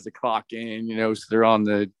get guys to clock in, so they're on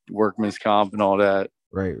the workman's comp and all that.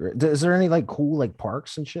 Right. Is there any like cool like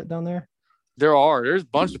parks and shit down there? There's a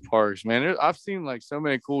bunch of parks, man. I've seen like so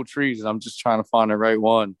many cool trees, and I'm just trying to find the right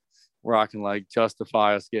one where I can like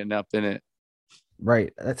justify us getting up in it.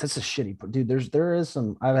 Right. That's a shitty, dude. There is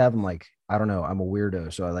some. I have them like, I don't know. I'm a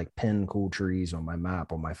weirdo, so I like pin cool trees on my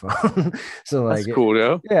map on my phone. So like, that's cool,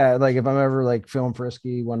 though. Yeah, like if I'm ever like feeling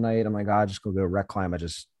frisky one night, I'm like, I just go rec climb. I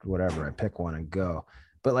just whatever. I pick one and go.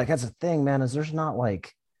 But like that's the thing, man. Is there's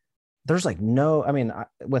like no. I mean,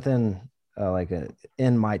 within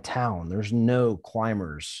in my town, there's no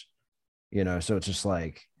climbers. So it's just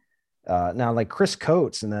like. Now like Chris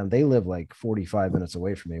Coates and them, they live like 45 minutes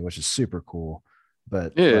away from me, which is super cool.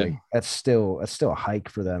 But like that's still a hike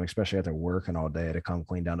for them, especially after working all day to come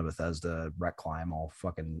clean down to Bethesda, rec climb all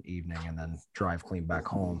fucking evening, and then drive clean back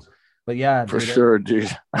home. But yeah, for sure, dude.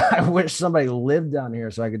 I wish somebody lived down here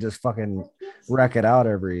so I could just fucking wreck it out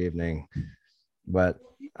every evening. But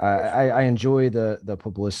I enjoy the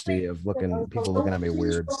publicity of people looking at me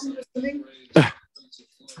weird.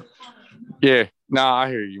 Yeah, I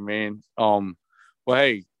hear you, man. Well,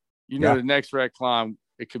 hey, the next rec climb,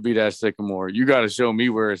 it could be that Sycamore. You got to show me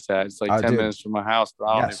where it's at. It's like 10 minutes from my house, but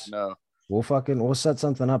I don't even know. We'll set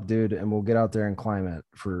something up, dude, and we'll get out there and climb it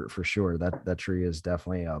for sure. That tree is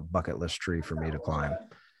definitely a bucket list tree for me to climb.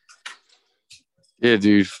 Yeah,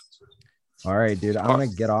 dude. All right, dude. I'm gonna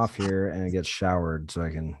get off here and get showered so I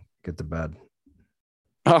can get to bed.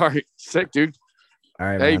 All right, sick, dude. All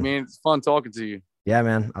right, hey, man, it's fun talking to you. Yeah,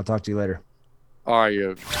 man. I'll talk to you later. All right,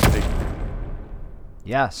 yo.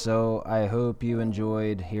 Yeah, so I hope you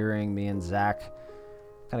enjoyed hearing me and Zach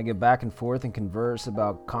kind of get back and forth and converse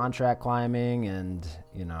about contract climbing and,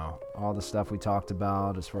 all the stuff we talked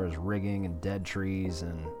about as far as rigging and dead trees.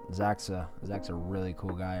 And Zach's a really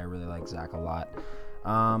cool guy. I really like Zach a lot.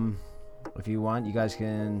 If you want, you guys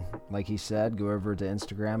can, like he said, go over to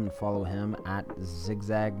Instagram and follow him at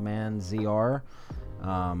ZigzagManZR.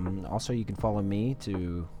 Also, you can follow me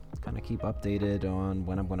to kind of keep updated on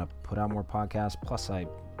when I'm going to put out more podcasts. Plus, I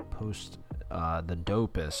post the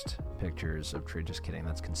dopest pictures of tree. Just kidding.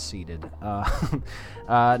 That's conceited. No,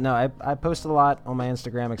 I post a lot on my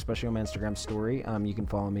Instagram, especially on my Instagram story. You can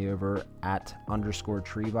follow me over at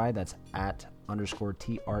 _Treevi. That's at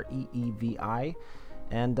 _TREEVI.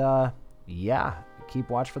 And yeah, keep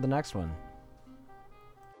watch for the next one.